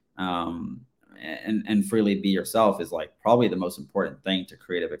freely um, and freely be yourself is like probably the most important thing to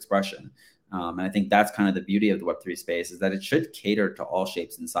creative expression. And I think that's kind of the beauty of the Web3 space, is that it should cater to all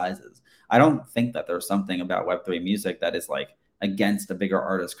shapes and sizes. I don't think that there's something about Web3 music that is like against a bigger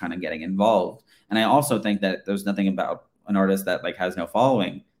artist kind of getting involved. And I also think that there's nothing about an artist that like has no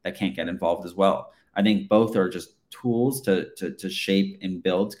following that can't get involved as well. I think both are just tools to shape and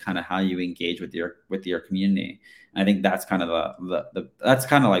build kind of how you engage with your community. And I think that's kind of the that's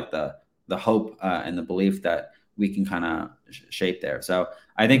kind of like the hope and the belief that we can kind of shape there. So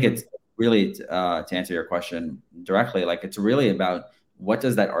I think it's really to answer your question directly, like it's really about what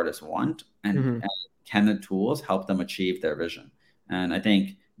does that artist want, and can the tools help them achieve their vision? And I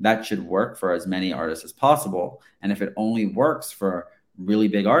think that should work for as many artists as possible. And if it only works for really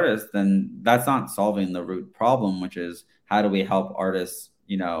big artists, then that's not solving the root problem, which is how do we help artists,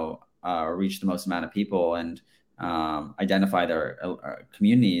 reach the most amount of people and identify their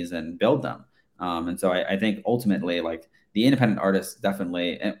communities and build them. And so I think ultimately, like the independent artists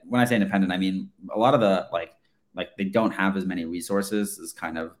definitely, and when I say independent, I mean a lot of the like they don't have as many resources as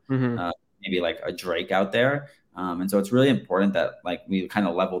kind of maybe like a Drake out there. And so it's really important that like we kind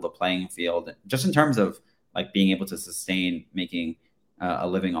of level the playing field just in terms of like being able to sustain making a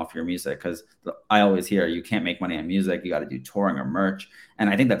living off your music. Because I always hear you can't make money on music, you got to do touring or merch. And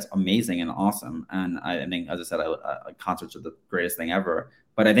I think that's amazing and awesome. And I think, as I said, concerts are the greatest thing ever.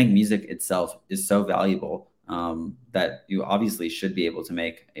 But I think music itself is so valuable that you obviously should be able to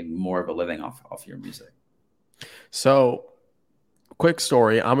make more of a living off your music. So, quick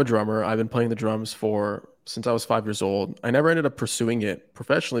story. I'm a drummer. I've been playing the drums since I was 5 years old. I never ended up pursuing it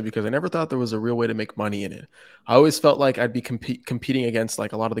professionally because I never thought there was a real way to make money in it. I always felt like I'd be competing against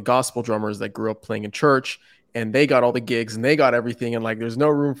like a lot of the gospel drummers that grew up playing in church, and they got all the gigs and they got everything. And like, there's no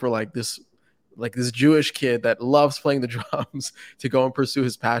room for this Jewish kid that loves playing the drums to go and pursue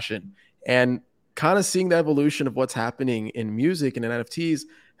his passion. And kind of seeing the evolution of what's happening in music and in NFTs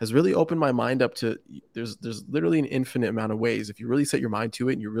has really opened my mind up to there's literally an infinite amount of ways. If you really set your mind to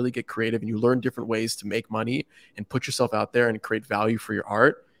it and you really get creative and you learn different ways to make money and put yourself out there and create value for your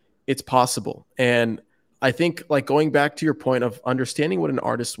art, it's possible. And I think like going back to your point of understanding what an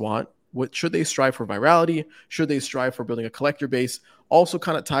artist want, what should they strive for virality? Should they strive for building a collector base? Also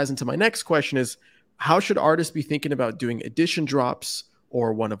kind of ties into my next question is how should artists be thinking about doing edition drops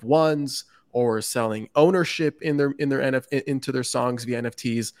or one of ones, or selling ownership into their songs via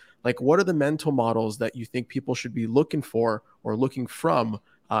NFTs? Like, what are the mental models that you think people should be looking for or looking from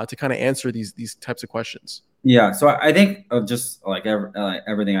to kind of answer these types of questions? Yeah, so I think just like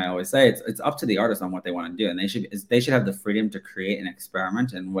everything I always say, it's up to the artist on what they want to do, and they should have the freedom to create and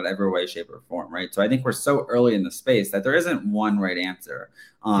experiment in whatever way, shape, or form, right? So I think we're so early in the space that there isn't one right answer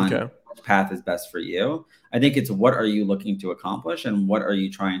on which path is best for you. I think it's what are you looking to accomplish and what are you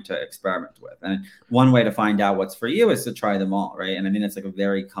trying to experiment with. And one way to find out what's for you is to try them all, right? And I think that's like a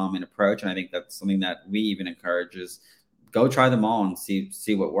very common approach, and I think that's something that we even encourage is go try them all and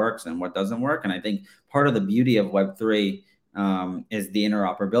see what works and what doesn't work. And I think part of the beauty of Web3 is the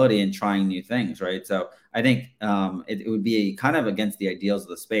interoperability and trying new things, right? So I think it would be kind of against the ideals of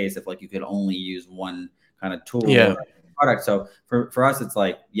the space if like you could only use one kind of tool or product. So for us, it's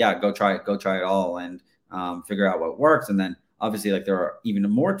like, yeah, go try it all and figure out what works. And then obviously like there are even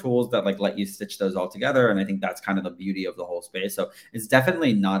more tools that like let you stitch those all together. And I think that's kind of the beauty of the whole space. So it's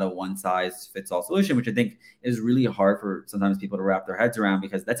definitely not a one size fits all solution, which I think is really hard for sometimes people to wrap their heads around,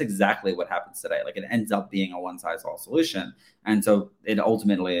 because that's exactly what happens today. Like it ends up being a one size all solution. And so it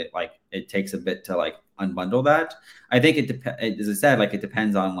ultimately like it takes a bit to like unbundle that. I think it depends, as I said, like it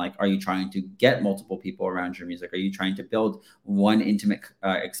depends on like, are you trying to get multiple people around your music? Are you trying to build one intimate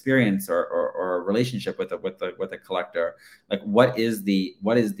experience or a relationship with a collector? Like what is the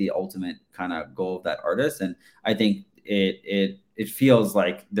ultimate kind of goal of that artist? And I think it feels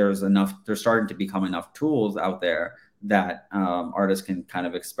like there's starting to become enough tools out there that artists can kind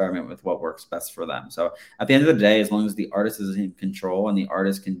of experiment with what works best for them. So at the end of the day, as long as the artist is in control and the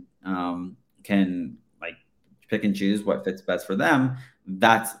artist can like pick and choose what fits best for them,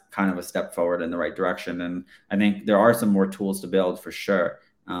 that's kind of a step forward in the right direction. And I think there are some more tools to build for sure.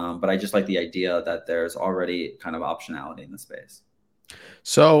 But I just like the idea that there's already kind of optionality in the space.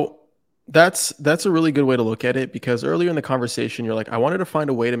 So that's a really good way to look at it, because earlier in the conversation, you're like, I wanted to find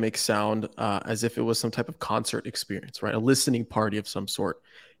a way to make sound as if it was some type of concert experience, right? A listening party of some sort.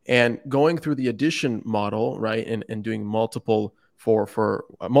 And going through the edition model, right, and doing multiple for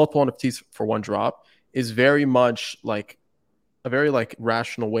multiple NFTs for one drop is very much like a very like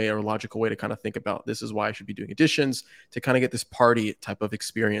rational way or logical way to kind of think about this is why I should be doing additions to kind of get this party type of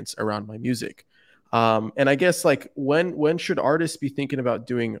experience around my music. And I guess like when should artists be thinking about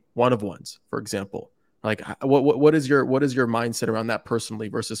doing one of ones, for example? Like what is your mindset around that personally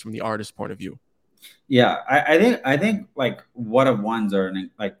versus from the artist point of view? Yeah, I think like one of ones are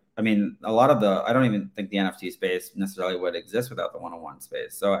like, I mean, a lot of the, I don't even think the NFT space necessarily would exist without the one on one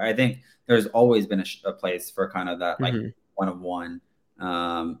space. So I think there's always been a place for kind of that like Mm-hmm. one of one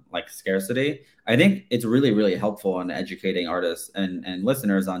like scarcity. I think it's really really helpful in educating artists and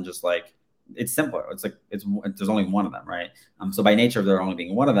listeners on just like it's simpler. It's like it's there's only one of them, right? So by nature of there only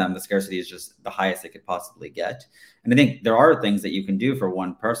being one of them, the scarcity is just the highest it could possibly get. And I think there are things that you can do for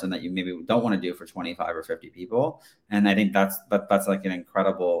one person that you maybe don't want to do for 25 or 50 people. And I think that's like an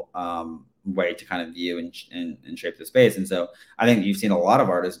incredible way to kind of view and shape the space. And so I think you've seen a lot of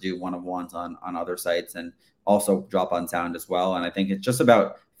artists do one-on-ones on other sites and also drop on sound as well. And I think it's just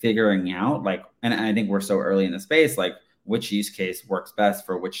about figuring out like, and I think we're so early in the space, like which use case works best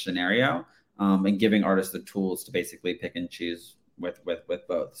for which scenario, and giving artists the tools to basically pick and choose with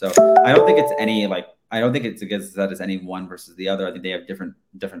both. So I don't think it's any like I don't think it's against that as any one versus the other. I think they have different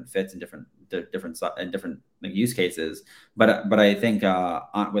fits and different like use cases. But I think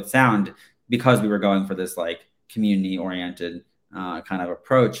with sound, because we were going for this like community oriented kind of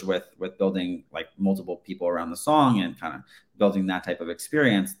approach with building like multiple people around the song and kind of building that type of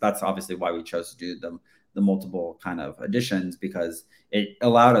experience. That's obviously why we chose to do the multiple kind of additions, because it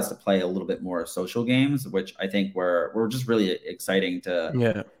allowed us to play a little bit more social games, which I think were just really exciting to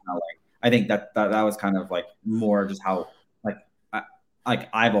Yeah. like. I think that was kind of like more just how like like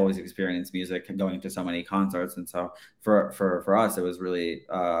I've always experienced music and going to so many concerts, and so for us it was really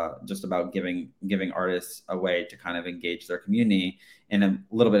just about giving artists a way to kind of engage their community in a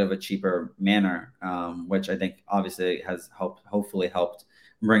little bit of a cheaper manner, which I think obviously has hopefully helped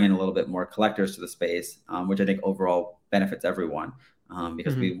bring in a little bit more collectors to the space, which I think overall benefits everyone,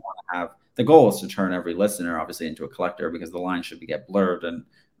 because Mm-hmm. we want to have the goal is to turn every listener obviously into a collector, because the line should be get blurred, and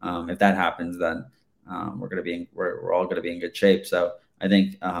if that happens, then we're all gonna be in good shape. So I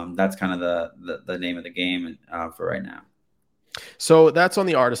think that's kind of the name of the game for right now. So that's on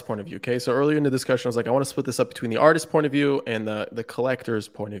the artist point of view. Okay. So earlier in the discussion, I was like, I want to split this up between the artist point of view and the collector's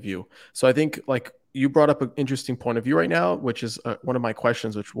point of view. So I think like you brought up an interesting point of view right now, which is one of my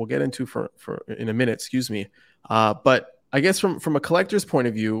questions, which we'll get into for in a minute. Excuse me. But I guess from a collector's point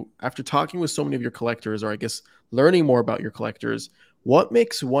of view, after talking with so many of your collectors, or I guess learning more about your collectors, what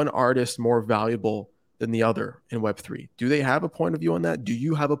makes one artist more valuable than the other in Web3? Do they have a point of view on that? Do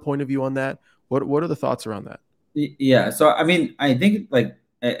you have a point of view on that? What are the thoughts around that? Yeah. So I mean, I think like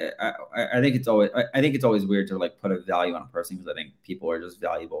I think I think it's always weird to like put a value on a person, because I think people are just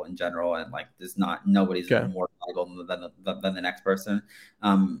valuable in general, and like there's not nobody's Okay. more valuable than the next person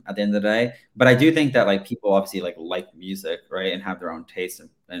at the end of the day. But I do think that like people obviously like music, right, and have their own tastes,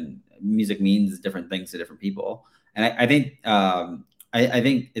 and music means different things to different people. And I think I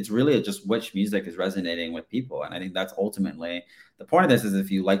think it's really just which music is resonating with people, and I think that's ultimately the point of this. Is if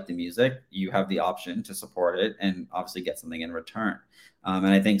you like the music, you have the option to support it and obviously get something in return. And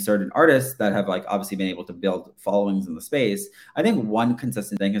I think certain artists that have like obviously been able to build followings in the space, I think one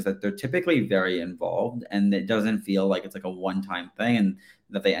consistent thing is that they're typically very involved, and it doesn't feel like it's like a one-time thing and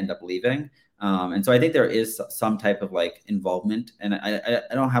that they end up leaving. And so I think there is some type of like involvement, and I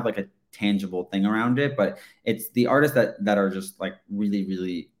don't have like a tangible thing around it, but it's the artists that are just like really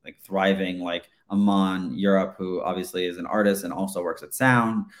really like thriving, like Amon Europe, who obviously is an artist and also works at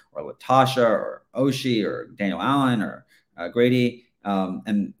Sound, or Latasha, or Oshi, or Daniel Allen, or Grady,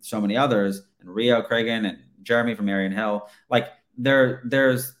 and so many others, and Rio Cragen and Jeremy from Marion Hill. Like they're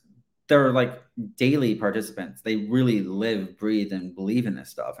like daily participants. They really live, breathe, and believe in this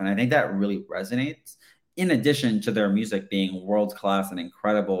stuff, and I think that really resonates. In addition to their music being world class and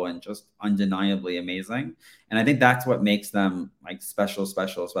incredible and just undeniably amazing, and I think that's what makes them like special,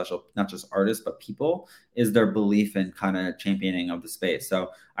 not just artists but people, is their belief in kind of championing of the space. So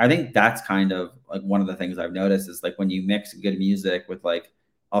I think that's kind of like one of the things I've noticed is like when you mix good music with like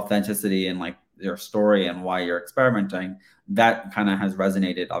authenticity and like your story and why you're experimenting, that kind of has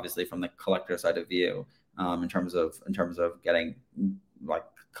resonated obviously from the collector side of view, in terms of getting like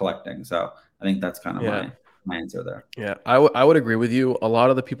collecting. So I think that's kind of Yeah. my answer there. Yeah, I would agree with you. A lot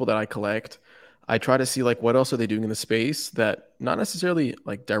of the people that I collect, I try to see like what else are they doing in the space that not necessarily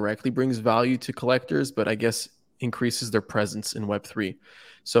like directly brings value to collectors, but I guess increases their presence in Web3.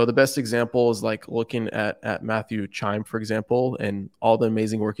 So the best example is like looking at Matthew Chime, for example, and all the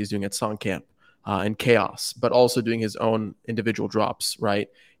amazing work he's doing at Songcamp. and chaos, but also doing his own individual drops, right?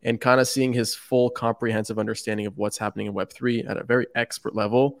 And kind of seeing his full comprehensive understanding of what's happening in Web3 at a very expert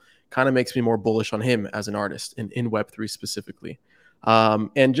level kind of makes me more bullish on him as an artist in Web3 specifically.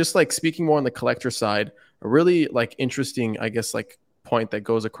 And just like speaking more on the collector side, a really like interesting, I guess, like point that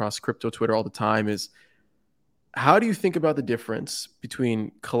goes across crypto Twitter all the time is, how do you think about the difference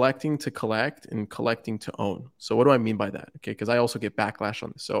between collecting to collect and collecting to own? So what do I mean by that? Okay, because I also get backlash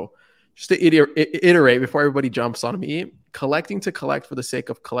on this. So just to iterate before everybody jumps on me, collecting to collect for the sake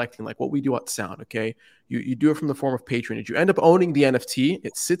of collecting, like what we do at Sound, okay? You do it from the form of patronage. You end up owning the NFT.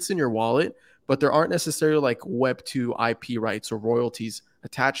 It sits in your wallet, but there aren't necessarily like Web2 IP rights or royalties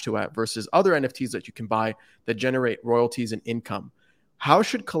attached to it versus other NFTs that you can buy that generate royalties and income. How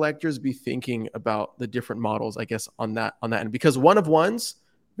should collectors be thinking about the different models, I guess, on that end? Because one of ones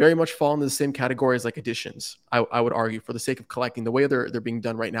very much fall into the same category as like editions, I would argue, for the sake of collecting, the way they're being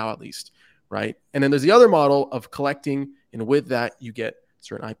done right now, at least, right? And then there's the other model of collecting, and with that, you get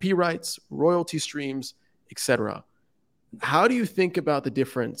certain IP rights, royalty streams, etc. How do you think about the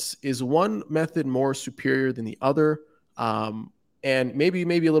difference? Is one method more superior than the other? And maybe a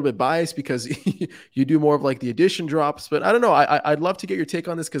little bit biased because you do more of like the edition drops, but I don't know. I'd love to get your take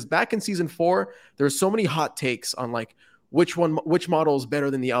on this, because back in season 4, there's so many hot takes on like which model is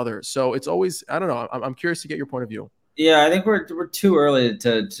better than the other. So it's always, I don't know. I'm curious to get your point of view. Yeah, I think we're too early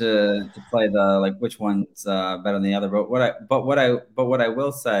to play the like which one's better than the other. But what I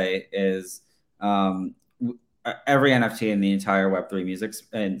will say is, um, every NFT in the entire Web3 music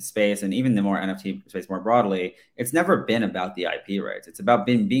and space, and even the more NFT space more broadly, it's never been about the IP rights. It's about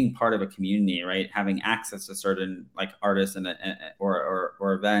being part of a community, right? Having access to certain like artists or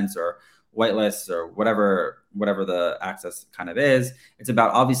events or whitelists or whatever the access kind of is. It's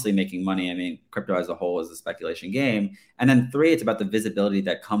about obviously making money. I mean, crypto as a whole is a speculation game. And then 3, it's about the visibility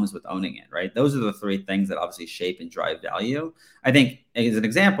that comes with owning it, right? Those are the 3 things that obviously shape and drive value. I think as an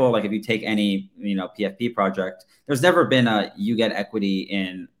example, like if you take any, PFP project, there's never been you get equity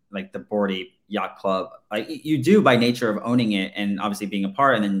in like the Bordy Yacht Club. Like you do by nature of owning it and obviously being a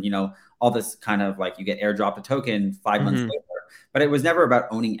part, and then, all this kind of like you get airdropped a token 5 months later. But it was never about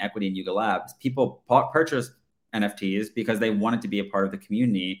owning equity in Yuga Labs. People purchased NFTs because they wanted to be a part of the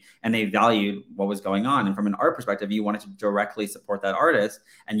community and they valued what was going on. And from an art perspective, you wanted to directly support that artist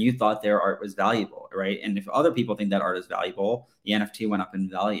and you thought their art was valuable, right? And if other people think that art is valuable, the NFT went up in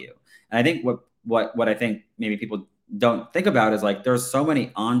value. And I think what I think maybe people don't think about is like there's so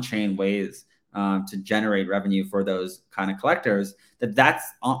many on-chain ways to generate revenue for those kind of collectors that's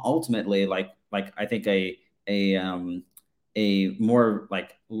ultimately like I think a more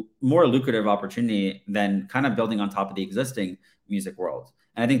lucrative opportunity than kind of building on top of the existing music world.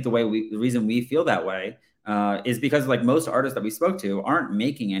 And I think the reason we feel that way is because like most artists that we spoke to aren't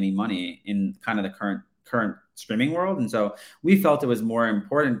making any money in kind of the current streaming world. And so we felt it was more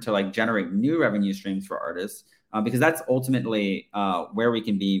important to like generate new revenue streams for artists because that's ultimately where we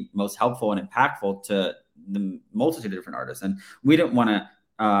can be most helpful and impactful to the multitude of different artists. And we don't want to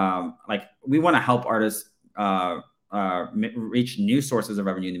we want to help artists reach new sources of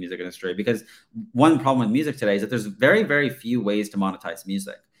revenue in the music industry, because one problem with music today is that there's very, very few ways to monetize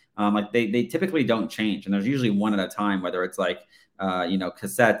music. Like they typically don't change, and there's usually one at a time, whether it's like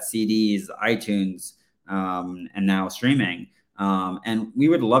cassettes, CDs, iTunes, and now streaming. And we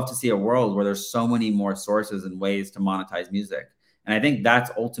would love to see a world where there's so many more sources and ways to monetize music. And I think that's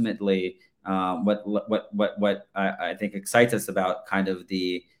ultimately what I think excites us about kind of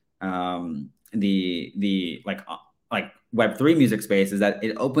the like Web3 music space, is that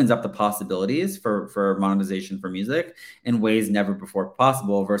it opens up the possibilities for monetization for music in ways never before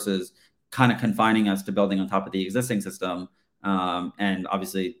possible, versus kind of confining us to building on top of the existing system. And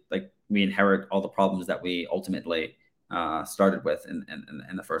obviously, like we inherit all the problems that we ultimately started with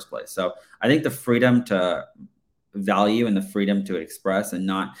in the first place. So I think the freedom to value and the freedom to express and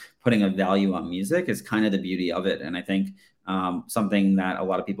not putting a value on music is kind of the beauty of it. And I think something that a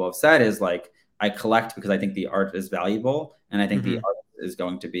lot of people have said is like, I collect because I think the art is valuable, and I think the art is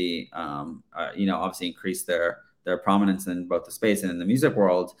going to be, obviously increase their prominence in both the space and in the music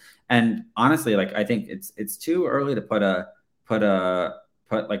world. And honestly, like I think it's too early to put a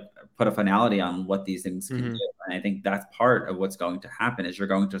finality on what these things can do. And I think that's part of what's going to happen, is you're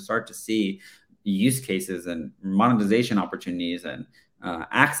going to start to see use cases and monetization opportunities and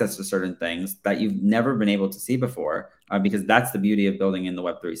access to certain things that you've never been able to see before, because that's the beauty of building in the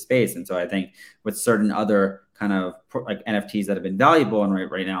Web3 space. And so I think with certain other kind of like NFTs that have been valuable, and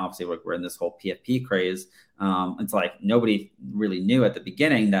right now, obviously, we're in this whole PFP craze. It's like nobody really knew at the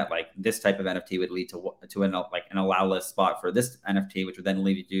beginning that like this type of NFT would lead to an allow list spot for this NFT, which would then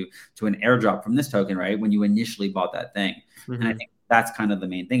lead you to an airdrop from this token, right? When you initially bought that thing. And I think that's kind of the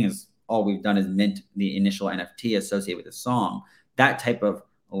main thing, is all we've done is mint the initial NFT associated with the song. That type of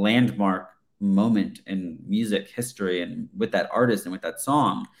landmark moment in music history and with that artist and with that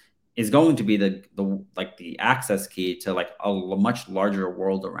song is going to be the access key to like a much larger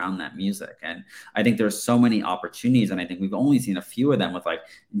world around that music. And I think there's so many opportunities, and I think we've only seen a few of them. With like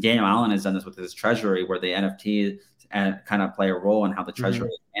Daniel Allen has done this with his treasury, where the NFT kind of play a role in how the treasury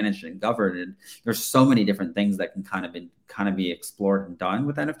is managed and governed. And there's so many different things that can kind of be explored and done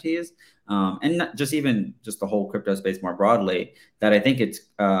with NFTs. And not just the whole crypto space more broadly, that I think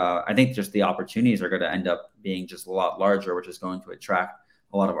I think just the opportunities are going to end up being just a lot larger, which is going to attract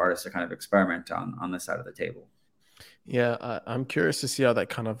a lot of artists to kind of experiment on this side of the table. Yeah, I'm curious to see how that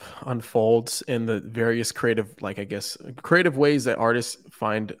kind of unfolds in the various creative ways that artists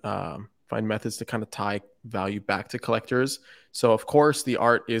find methods to kind of tie value back to collectors. So of course the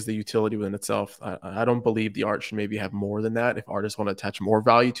art is the utility within itself. I don't believe the art should maybe have more than that. If artists want to attach more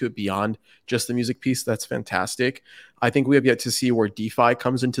value to it beyond just the music piece, that's fantastic. I think we have yet to see where DeFi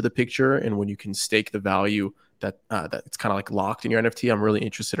comes into the picture, and when you can stake the value that it's kind of like locked in your NFT. I'm really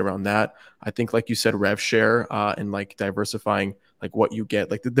interested around that. I think, like you said, rev share and like diversifying like what you get,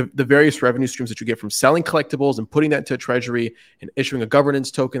 like the various revenue streams that you get from selling collectibles and putting that into a treasury and issuing a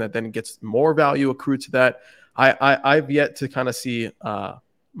governance token that then gets more value accrued to that. I've yet to kind of see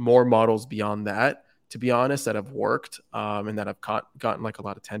more models beyond that, to be honest, that have worked and that have gotten like a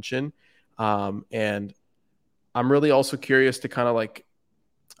lot of attention. And I'm really also curious to kind of like,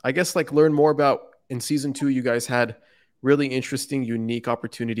 I guess, like learn more about. In season 2, you guys had really interesting, unique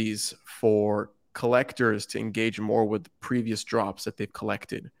opportunities for collectors to engage more with previous drops that they've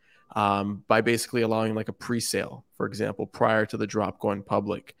collected by basically allowing like a pre-sale, for example, prior to the drop going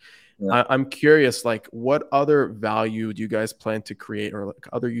public. Yeah. I'm curious, like, what other value do you guys plan to create, or like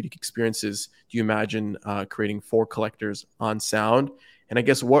other unique experiences do you imagine creating for collectors on Sound? And I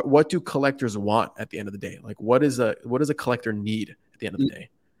guess what do collectors want at the end of the day? Like, what does a collector need at the end of the day?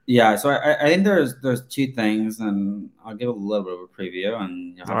 Yeah, so I think there's two things, and I'll give a little bit of a preview,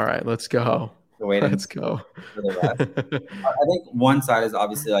 and you'll have all right, let's go. Let's go for the rest. I think one side is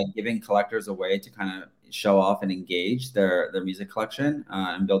obviously like giving collectors a way to kind of show off and engage their music collection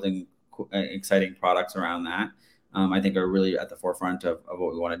and building exciting products around that. I think are really at the forefront of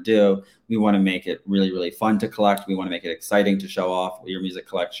what we want to do. We want to make it really, really fun to collect. We want to make it exciting to show off your music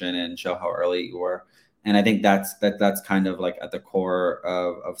collection and show how early you were. And I think that's kind of like at the core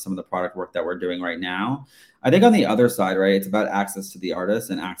of some of the product work that we're doing right now. I think on the other side, right, it's about access to the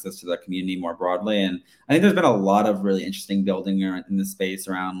artists and access to the community more broadly. And I think there's been a lot of really interesting building in the space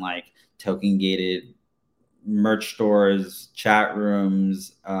around like token gated merch stores, chat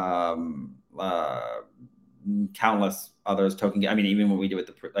rooms, countless others I mean, even what we do with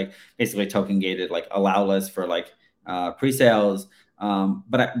the basically token gated like allow list for like pre-sales.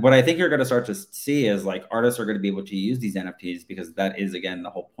 But what I think you're going to start to see is like artists are going to be able to use these NFTs, because that is, again,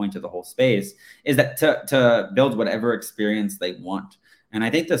 the whole point of the whole space, is that to build whatever experience they want. And I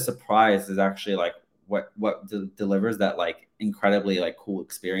think the surprise is actually like what delivers that like incredibly like cool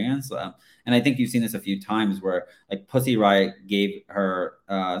experience. And I think you've seen this a few times where like Pussy Riot gave her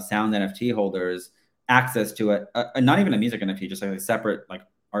Sound NFT holders access to a not even a music NFT, just like a separate like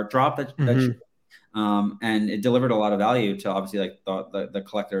art drop that she and it delivered a lot of value to obviously like the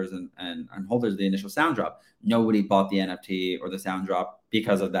collectors and holders of the initial Sound drop. Nobody bought the NFT or the Sound drop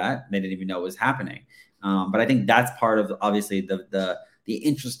because of that. They didn't even know it was happening. But I think that's part of obviously the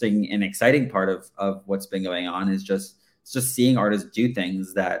interesting and exciting part of what's been going on, is just seeing artists do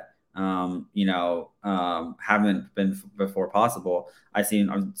things that haven't been before possible.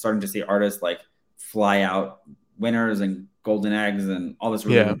 I'm starting to see artists like fly out winners and golden eggs and all this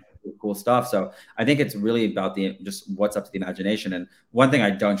really cool stuff. So I think it's really about just what's up to the imagination. And one thing I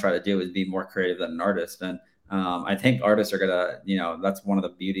don't try to do is be more creative than an artist. And I think artists are gonna, that's one of the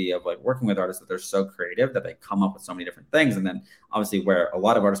beauty of like working with artists, that they're so creative that they come up with so many different things. And then obviously where a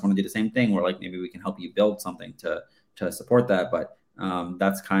lot of artists want to do the same thing, where like maybe we can help you build something to support that. But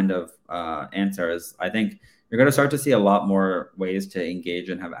that's kind of answer is, I think you're going to start to see a lot more ways to engage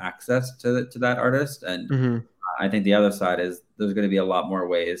and have access to that artist. And I think the other side is there's going to be a lot more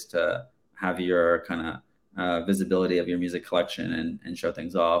ways to have your kind of visibility of your music collection and show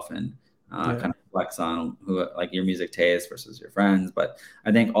things off. And Yeah. kind of flex on who like your music taste versus your friends. But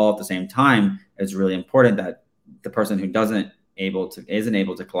I think all at the same time, it's really important that the person who isn't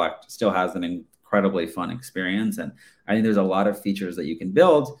able to collect still has an incredibly fun experience. And I think there's a lot of features that you can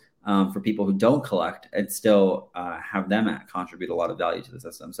build for people who don't collect and still have them contribute a lot of value to the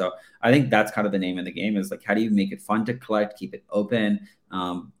system. So I think that's kind of the name of the game, is like, how do you make it fun to collect, keep it open,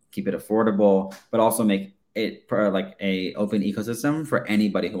 keep it affordable, but also make it like a open ecosystem for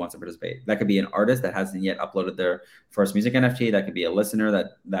anybody who wants to participate. That could be an artist that hasn't yet uploaded their first music NFT. That could be a listener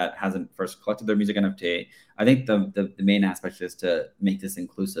that hasn't first collected their music NFT. I think the main aspect is to make this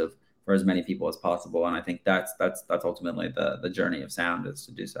inclusive for as many people as possible. And I think that's ultimately the journey of sound, is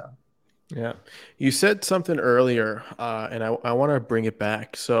to do so. Yeah. You said something earlier, and I want to bring it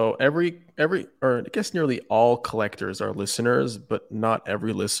back. So or I guess nearly all collectors are listeners, but not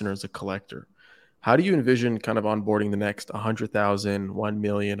every listener is a collector. How do you envision kind of onboarding the next 100,000, 1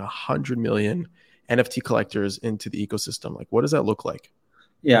 million, 100 million NFT collectors into the ecosystem? Like, what does that look like?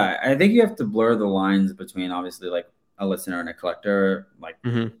 Yeah, I think you have to blur the lines between obviously like a listener and a collector, like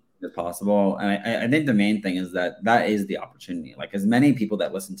Hmm. as possible. And I think the main thing is that is the opportunity. Like, as many people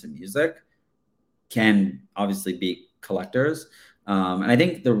that listen to music can obviously be collectors. And I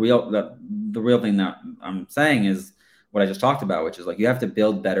think the real thing that I'm saying is what I just talked about, which is like, you have to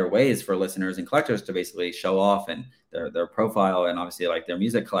build better ways for listeners and collectors to basically show off and their profile, and obviously like their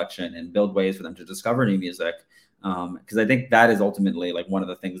music collection, and build ways for them to discover new music. Because I think that is ultimately like one of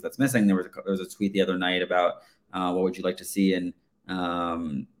the things that's missing. There was a tweet the other night about what would you like to see with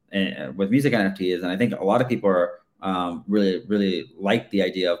music NFTs, and I think a lot of people are really like the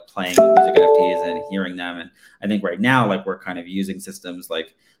idea of playing with music NFTs and hearing them. And I think right now, like, we're kind of using systems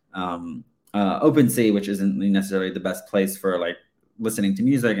like OpenSea, which isn't necessarily the best place for like listening to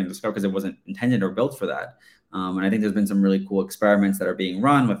music and discover, because it wasn't intended or built for that. And I think there's been some really cool experiments that are being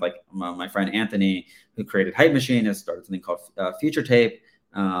run with like my friend Anthony, who created Hype Machine, has started something called Future Tape,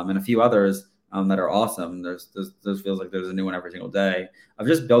 and a few others that are awesome. There's feels like there's a new one every single day, of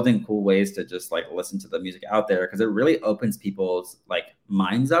just building cool ways to just like listen to the music out there, because it really opens people's like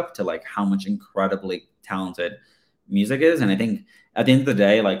minds up to like how much incredibly talented music is. And I think at the end of the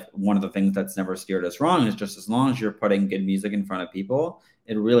day, like, one of the things that's never steered us wrong is just, as long as you're putting good music in front of people,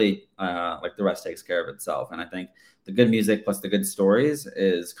 it really like the rest takes care of itself. And I think the good music plus the good stories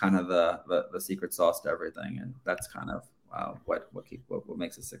is kind of the secret sauce to everything, and that's kind of what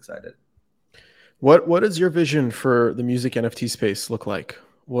makes us excited. What does your vision for the music NFT space look like?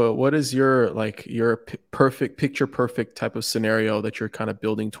 What is your perfect picture perfect type of scenario that you're kind of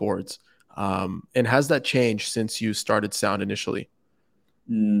building towards? And has that changed since you started Sound initially?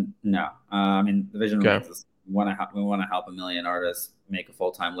 No, I mean, the vision Okay. remains this. We want to help a million artists make a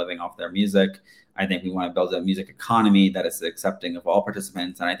full time living off their music. I think we want to build a music economy that is accepting of all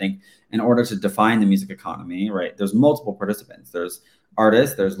participants. And I think in order to define the music economy, right, there's multiple participants. There's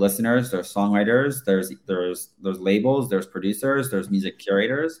artists, there's listeners, there's songwriters, there's labels, there's producers, there's music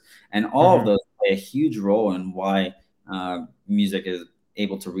curators, and all of Hmm. those play a huge role in why music is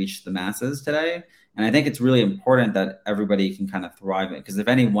able to reach the masses today. And I think it's really important that everybody can kind of thrive, because if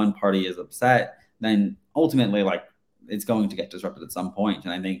any one party is upset, then ultimately, like, it's going to get disrupted at some point.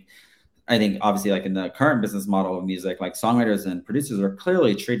 And I think obviously, like, in the current business model of music, like, songwriters and producers are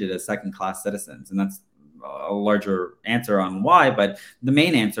clearly treated as second class citizens, and that's a larger answer on why. But the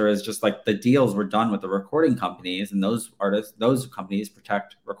main answer is just like, the deals were done with the recording companies, and those companies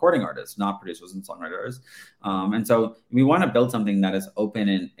protect recording artists, not producers and songwriters. And so we want to build something that is open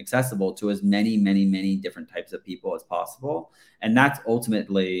and accessible to as many different types of people as possible. And that's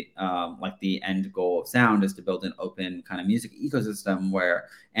ultimately like the end goal of Sound, is to build an open kind of music ecosystem where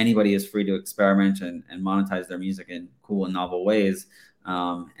anybody is free to experiment and monetize their music in cool and novel ways,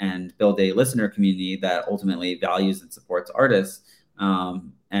 and build a listener community that ultimately values and supports artists,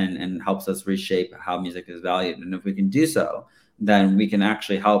 and helps us reshape how music is valued. And if we can do so, then we can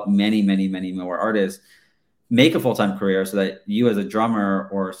actually help many more artists make a full-time career, so that you, as a drummer,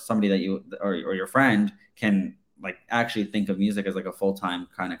 or somebody that you or your friend, can like actually think of music as like a full-time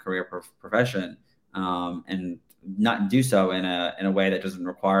kind of career profession, and not do so in a way that doesn't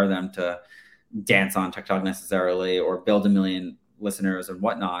require them to dance on TikTok necessarily, or build a million listeners and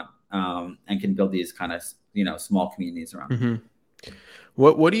whatnot, and can build these kind of small communities around them. Hmm.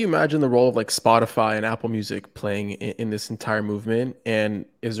 What do you imagine the role of like Spotify and Apple Music playing in this entire movement? And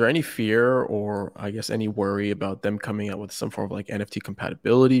is there any fear, or I guess any worry about them coming out with some form of like NFT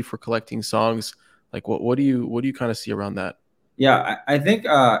compatibility for collecting songs? Like what do you kind of see around that? Yeah, I think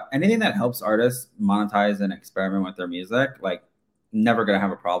anything that helps artists monetize and experiment with their music, like, never going to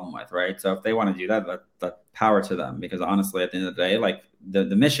have a problem with, right? So if they want to do that, that power to them, because honestly, at the end of the day, like the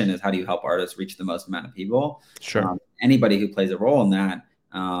mission is, how do you help artists reach the most amount of people? Sure. Anybody who plays a role in that,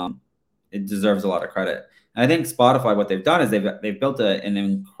 it deserves a lot of credit. And I think Spotify, what they've done is they've built an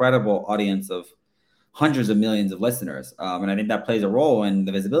incredible audience of hundreds of millions of listeners. And I think that plays a role in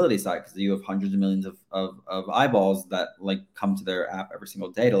the visibility side, because you have hundreds of millions of eyeballs that like come to their app every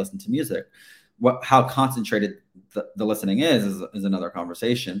single day to listen to music. How concentrated the listening is another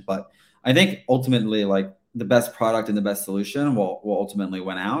conversation. But I think ultimately, like, the best product and the best solution will ultimately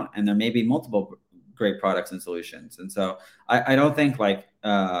win out. And there may be multiple great products and solutions. And so I don't think we're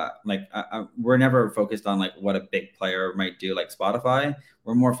never focused on like what a big player might do like Spotify.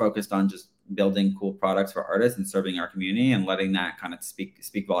 We're more focused on just building cool products for artists and serving our community and letting that kind of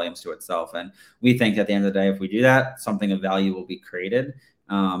speak volumes to itself. And we think at the end of the day, if we do that, something of value will be created.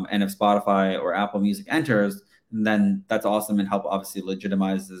 And if Spotify or Apple Music enters, then that's awesome and help obviously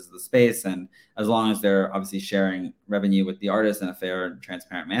legitimizes the space. And as long as they're obviously sharing revenue with the artist in a fair and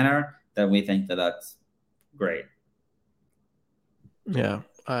transparent manner, then we think that that's great. Yeah.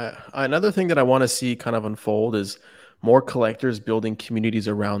 Another thing that I want to see kind of unfold is more collectors building communities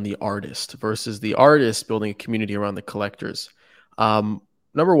around the artist versus the artist building a community around the collectors.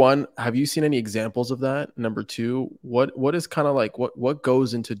 Number one, have you seen any examples of that? Number two, what is kind of like what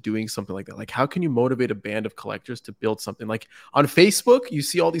goes into doing something like that? Like, how can you motivate a band of collectors to build something? Like on Facebook, you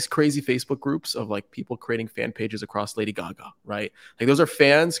see all these crazy Facebook groups of like people creating fan pages across Lady Gaga, right? Like those are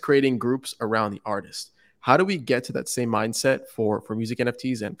fans creating groups around the artist. How do we get to that same mindset for music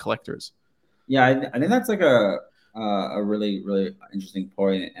NFTs and collectors? Yeah, I think that's like a really really interesting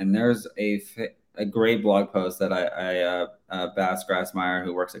point. And there's a great blog post that Bass Grassmeyer,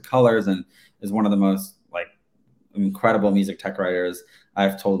 who works at Colors and is one of the most like incredible music tech writers.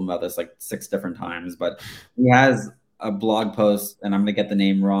 I've told him about this like 6 different times, but he has a blog post, and I'm gonna get the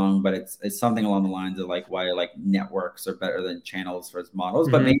name wrong, but it's something along the lines of like why like networks are better than channels for its models.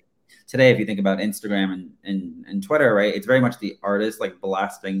 But maybe today, if you think about Instagram and Twitter, right, it's very much the artist like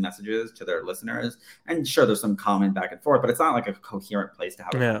blasting messages to their listeners. And sure, there's some comment back and forth, but it's not like a coherent place to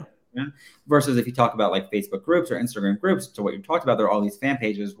have a versus if you talk about like Facebook groups or Instagram groups, to what you talked about, there are all these fan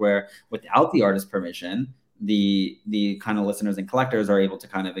pages where without the artist permission, the kind of listeners and collectors are able to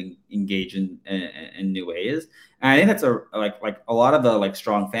kind of engage in new ways. And I think that's like a lot of the like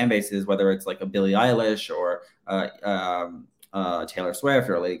strong fan bases, whether it's like a Billie Eilish or Taylor Swift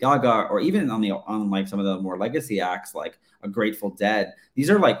or Lady Gaga, or even on like some of the more legacy acts like a Grateful Dead. These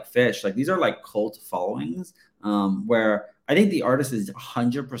are like fish, like these are like cult followings, where I think the artist is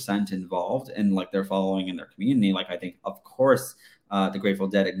 100% involved in like their following and their community. Like I think, of course, the Grateful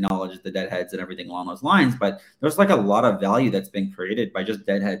Dead acknowledged the Deadheads and everything along those lines, but there's like a lot of value that's been created by just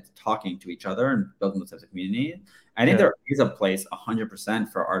Deadheads talking to each other and building those types of community. I think there is a place 100%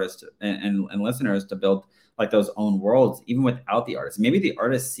 for artists and listeners to build like those own worlds, even without the artist. Maybe the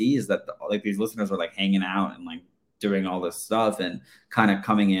artist sees that like these listeners are like hanging out and like doing all this stuff and kind of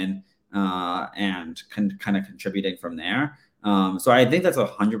coming in and kind of contributing from there. So I think that's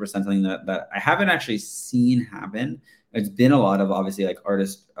 100% something that I haven't actually seen happen. It's been a lot of obviously like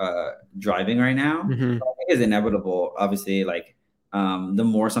artists driving right now. I think it's inevitable. Obviously, like the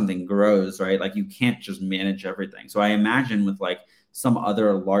more something grows, right? Like you can't just manage everything. So I imagine with like some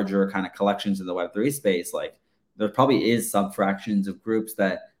other larger kind of collections in the Web3 space, like there probably is sub fractions of groups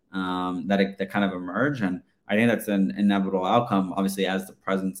that kind of emerge. And I think that's an inevitable outcome, obviously, as the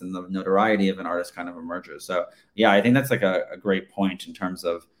presence and the notoriety of an artist kind of emerges. So yeah, I think that's like a great point in terms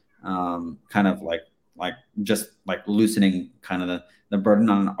of kind of like just like loosening kind of the burden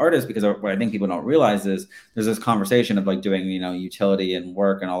on an artist, because what I think people don't realize is there's this conversation of like doing, utility and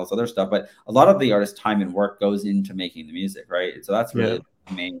work and all this other stuff, but a lot of the artist's time and work goes into making the music, right? So that's really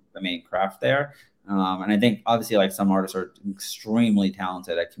the main craft there. And I think obviously like some artists are extremely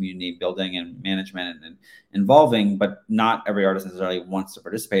talented at community building and management and involving, but not every artist necessarily wants to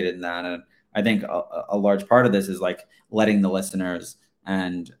participate in that. And I think a large part of this is like letting the listeners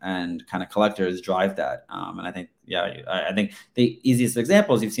and kind of collectors drive that. And I think, I think the easiest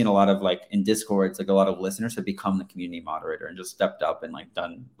example is you've seen a lot of like in Discords, like a lot of listeners have become the community moderator and just stepped up and like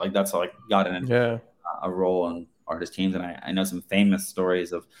done like that's like gotten a role in artist teams. And I know some famous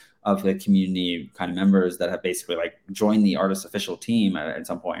stories of the community kind of members that have basically like joined the artist official team at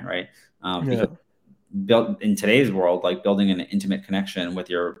some point, right? Because built in today's world, like building an intimate connection with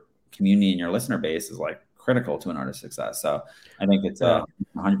your community and your listener base is like critical to an artist's success. So I think it's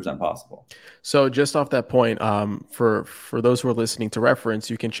 100% possible. So just off that point, for those who are listening to reference,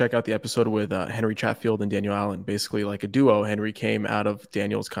 you can check out the episode with Henry Chatfield and Daniel Allen, basically like a duo. Henry came out of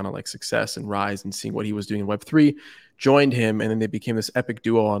Daniel's kind of like success and rise and seeing what he was doing in Web3, joined him, and then they became this epic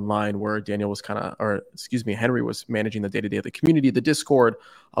duo online where Daniel was Henry was managing the day-to-day of the community, the Discord,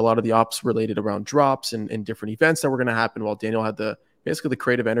 a lot of the ops related around drops and different events that were going to happen, while Daniel had basically the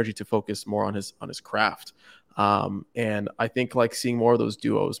creative energy to focus more on his craft. And I think like seeing more of those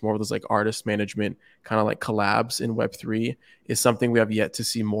duos, more of those like artist management kind of like collabs in Web3 is something we have yet to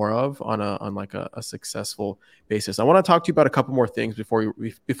see more of on a successful basis. I want to talk to you about a couple more things before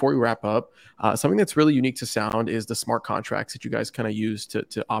we wrap up. Something that's really unique to Sound is the smart contracts that you guys kind of use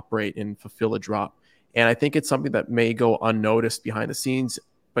to operate and fulfill a drop. And I think it's something that may go unnoticed behind the scenes,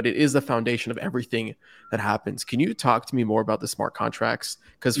 but it is the foundation of everything that happens. Can you talk to me more about the smart contracts?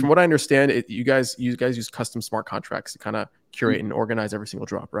 Because from what I understand, you guys use custom smart contracts to kind of curate and organize every single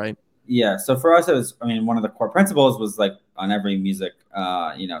drop, right? Yeah. So for us, it was, I mean, one of the core principles was like on every music,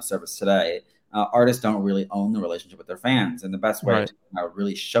 service today, artists don't really own the relationship with their fans. And the best way to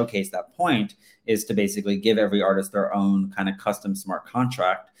really showcase that point is to basically give every artist their own kind of custom smart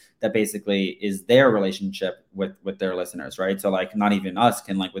contract that basically is their relationship with their listeners, right? So like not even us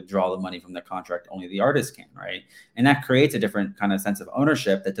can like withdraw the money from the contract, only the artist can, right? And that creates a different kind of sense of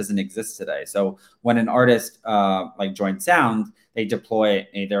ownership that doesn't exist today. So when an artist like joins Sound, they deploy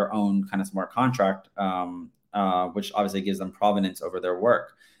their own kind of smart contract, which obviously gives them provenance over their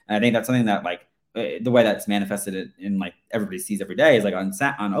work. And I think that's something that like the way that's manifested in like everybody sees every day is like on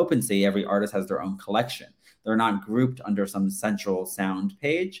OpenSea, every artist has their own collection. They're not grouped under some central Sound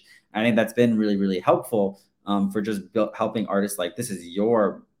page. I think that's been really, really helpful for just helping artists like this is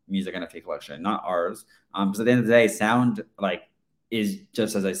your music NFT collection, not ours. Because at the end of the day, Sound like is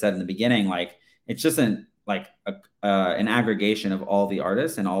just as I said in the beginning, like it's just an aggregation of all the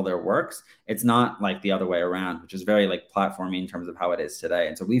artists and all their works. It's not like the other way around, which is very like platformy in terms of how it is today.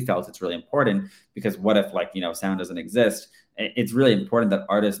 And so we felt it's really important because what if like, Sound doesn't exist? It's really important that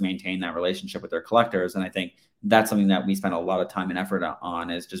artists maintain that relationship with their collectors. And I think that's something that we spend a lot of time and effort on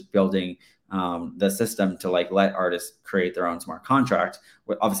is just building the system to like let artists create their own smart contract,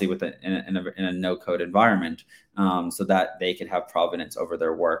 obviously in a no code environment, so that they could have provenance over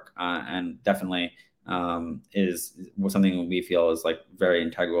their work. And definitely is something we feel is like very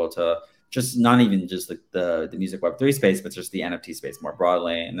integral to just not even just the music Web3 space, but just the NFT space more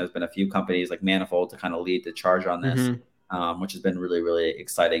broadly. And there's been a few companies like Manifold to kind of lead the charge on this, which has been really, really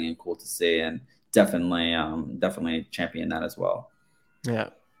exciting and cool to see, and definitely champion that as well. Yeah.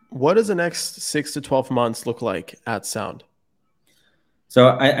 What does the next 6 to 12 months look like at Sound?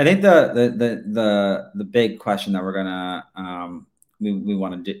 So I think the big question that we're gonna we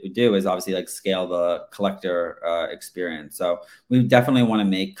want to do is obviously like scale the collector experience. So we definitely want to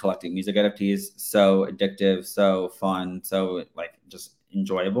make collecting music NFTs so addictive, so fun, so like just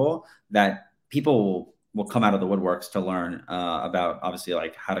enjoyable that people will come out of the woodworks to learn about obviously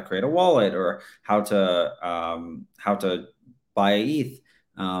like how to create a wallet or how to buy a ETH.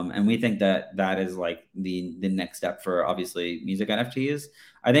 And we think that is like the next step for obviously music NFTs.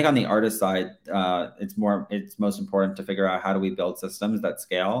 I think on the artist side, it's most important to figure out how do we build systems that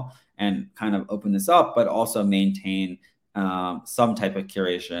scale and kind of open this up, but also maintain some type of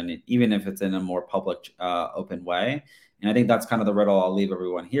curation, even if it's in a more public, open way. And I think that's kind of the riddle I'll leave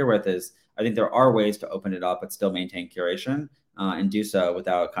everyone here with is I think there are ways to open it up but still maintain curation and do so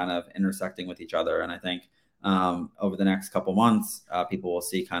without kind of intersecting with each other. And I think over the next couple months, people will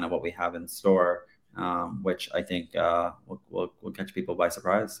see kind of what we have in store, which I think will catch people by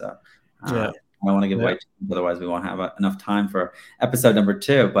surprise. So I don't want to give away too much, otherwise we won't have enough time for episode number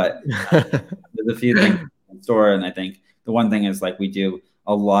 2. But there's a few things in store, and I think the one thing is like we do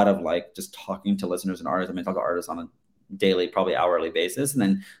a lot of like just talking to listeners and artists. I mean, talk to artists on a daily, probably hourly basis, and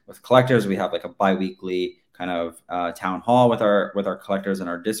then with collectors, we have like a biweekly kind of town hall with our collectors in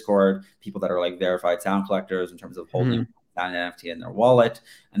our Discord, people that are like verified Sound collectors in terms of holding Sound NFT in their wallet.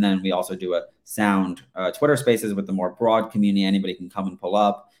 And then we also do a Sound Twitter Spaces with the more broad community. Anybody can come and pull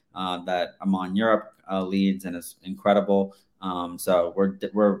up that Amon Europe leads and is incredible. So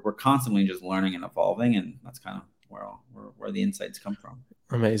we're constantly just learning and evolving, and that's kind of where the insights come from.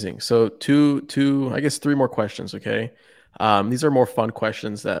 Amazing. So I guess 3 more questions. Okay. These are more fun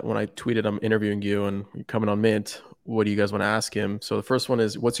questions that when I tweeted I'm interviewing you and you're coming on Mint, what do you guys want to ask him? So the first one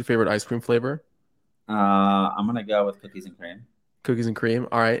is, what's your favorite ice cream flavor? I'm going to go with cookies and cream. Cookies and cream.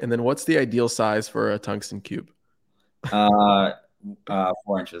 All right. And then what's the ideal size for a tungsten cube? 4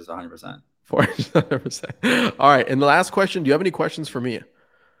 inches, 100%. 4 inches, 100%. All right. And the last question, do you have any questions for me?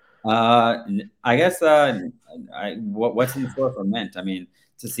 I guess what's in store for Mint? I mean,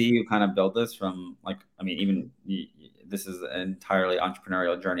 to see you kind of build this from like, I mean, even this is an entirely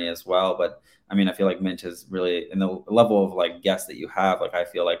entrepreneurial journey as well. But I mean, I feel like Mint is really in the level of like guests that you have. Like, I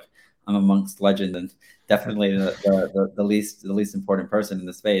feel like amongst legends and definitely the least important person in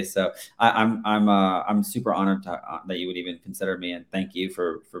the space. So I'm super honored that you would even consider me, and thank you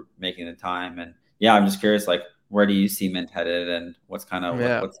for making the time. And yeah, I'm just curious, like, where do you see Mint headed, and what's kind of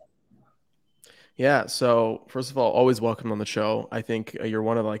what's Yeah. So first of all, always welcome on the show. I think you're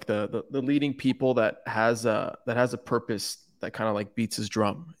one of like the leading people that has a purpose that kind of like beats his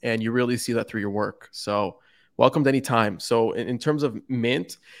drum, and you really see that through your work. So welcome to any time. So in terms of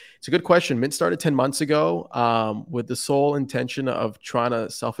Mint, it's a good question. Mint started 10 months ago with the sole intention of trying to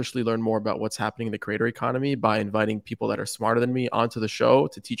selfishly learn more about what's happening in the creator economy by inviting people that are smarter than me onto the show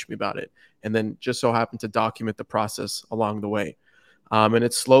to teach me about it, and then just so happen to document the process along the way. And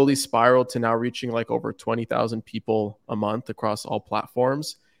it's slowly spiraled to now reaching like over 20,000 people a month across all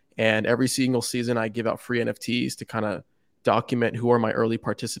platforms. And every single season, I give out free NFTs to kind of document who are my early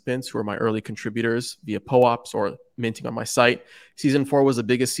participants, who are my early contributors via POAPs or minting on my site. Season 4 was the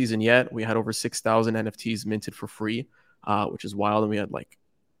biggest season yet. We had over 6,000 NFTs minted for free, which is wild. And we had like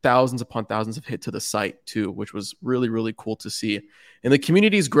thousands upon thousands of hit to the site too, which was really, really cool to see. And the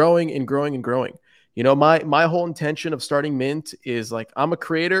community is growing and growing and growing. You know, my whole intention of starting Mint is like, I'm a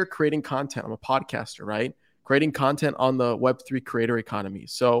creator creating content. I'm a podcaster, right? Creating content on the Web3 creator economy.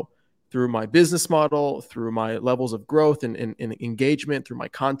 So through my business model, through my levels of growth and engagement, through my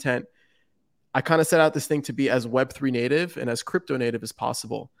content, I kind of set out this thing to be as Web3 native and as crypto native as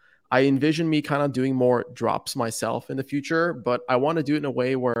possible. I envision me kind of doing more drops myself in the future, but I want to do it in a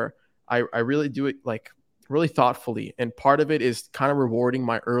way where I really do it like really thoughtfully. And part of it is kind of rewarding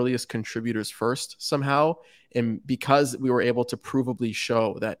my earliest contributors first somehow. And because we were able to provably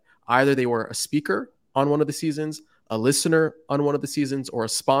show that either they were a speaker on one of the seasons, a listener on one of the seasons, or a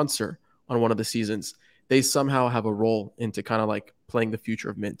sponsor on one of the seasons, they somehow have a role into kind of like playing the future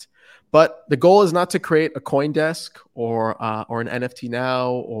of Mint. But the goal is not to create a CoinDesk or an NFT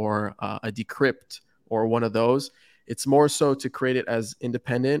now or a Decrypt or one of those. It's more so to create it as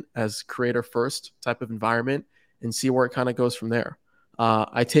independent, as creator first type of environment and see where it kind of goes from there.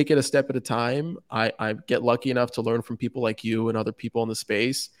 I take it a step at a time. I get lucky enough to learn from people like you and other people in the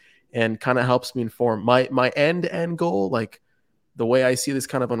space, and kind of helps me inform my end goal. Like the way I see this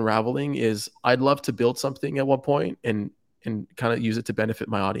kind of unraveling is I'd love to build something at one point and kind of use it to benefit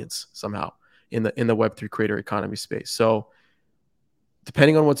my audience somehow in the Web3 creator economy space. So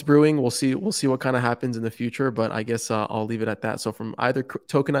depending on what's brewing, we'll see what kind of happens in the future, but I guess I'll leave it at that. So from either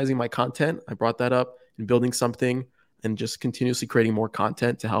tokenizing my content, I brought that up, and building something and just continuously creating more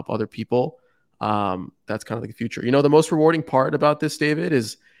content to help other people. That's kind of like the future. You know, the most rewarding part about this, David,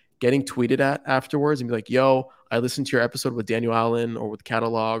 is getting tweeted at afterwards and be like, yo, I listened to your episode with Daniel Allen or with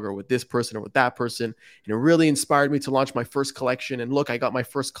Catalog or with this person or with that person, and it really inspired me to launch my first collection. And look, I got my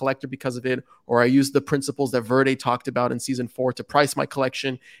first collector because of it. Or I used the principles that Verde talked about in season 4 to price my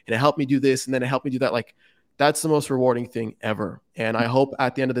collection, and it helped me do this, and then it helped me do that. Like, that's the most rewarding thing ever. And I hope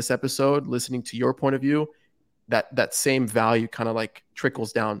at the end of this episode, listening to your point of view, that same value kind of like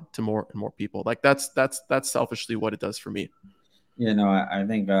trickles down to more and more people. Like that's selfishly what it does for me. You know, I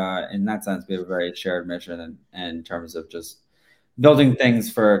think in that sense, we have a very shared mission in terms of just building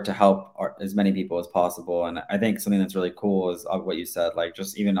things to help as many people as possible. And I think something that's really cool is what you said, like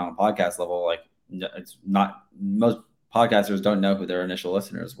just even on a podcast level, like it's not, most podcasters don't know who their initial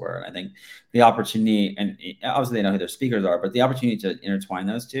listeners were. And I think the opportunity, and obviously they know who their speakers are, but the opportunity to intertwine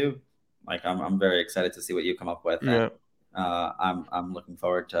those two, like I'm very excited to see what you come up with. Yeah. And I'm looking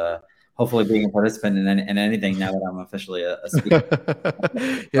forward to hopefully being a participant in anything now that I'm officially a speaker.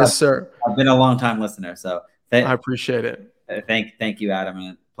 Yes, sir. I've been a long time listener, so I appreciate it. Thank you, Adam,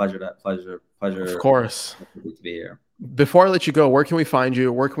 and pleasure. Of course. To be here. Before I let you go, where can we find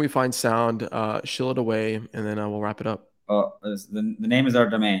you? Where can we find sound? Shill it away, and then we'll wrap it up. Well, the name is our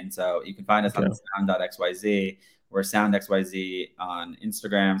domain, so you can find us on sound.xyz. We're soundxyz on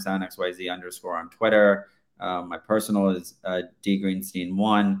Instagram, soundxyz_ on Twitter. My personal is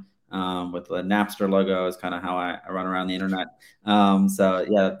dgreenstein1. With the Napster logo is kind of how I run around the internet. So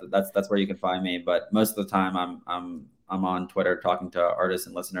yeah, that's where you can find me. But most of the time, I'm on Twitter talking to artists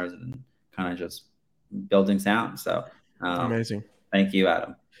and listeners and kind of just building sound. So amazing. Thank you,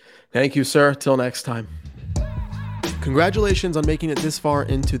 Adam. Thank you, sir. Till next time. Congratulations on making it this far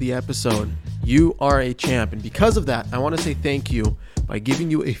into the episode. You are a champ, and because of that, I want to say thank you by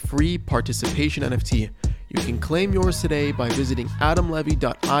giving you a free participation NFT. You can claim yours today by visiting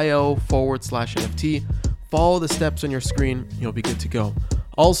adamlevy.io/NFT. Follow the steps on your screen. You'll be good to go.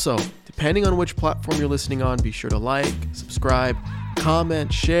 Also, depending on which platform you're listening on, be sure to like, subscribe,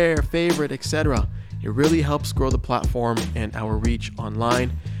 comment, share, favorite, etc. It really helps grow the platform and our reach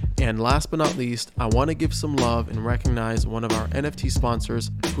online. And last but not least, I want to give some love and recognize one of our NFT sponsors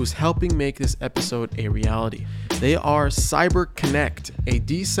who's helping make this episode a reality. They are CyberConnect, a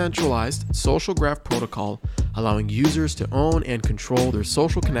decentralized social graph protocol allowing users to own and control their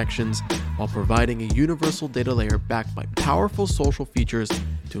social connections while providing a universal data layer backed by powerful social features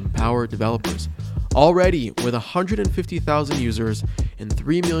to empower developers. Already, with 150,000 users and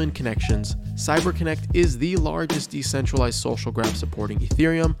 3 million connections, CyberConnect is the largest decentralized social graph supporting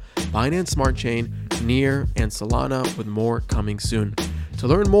Ethereum, Binance Smart Chain, Near, and Solana, with more coming soon. To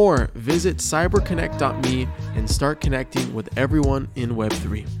learn more, visit cyberconnect.me and start connecting with everyone in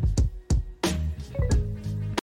Web3.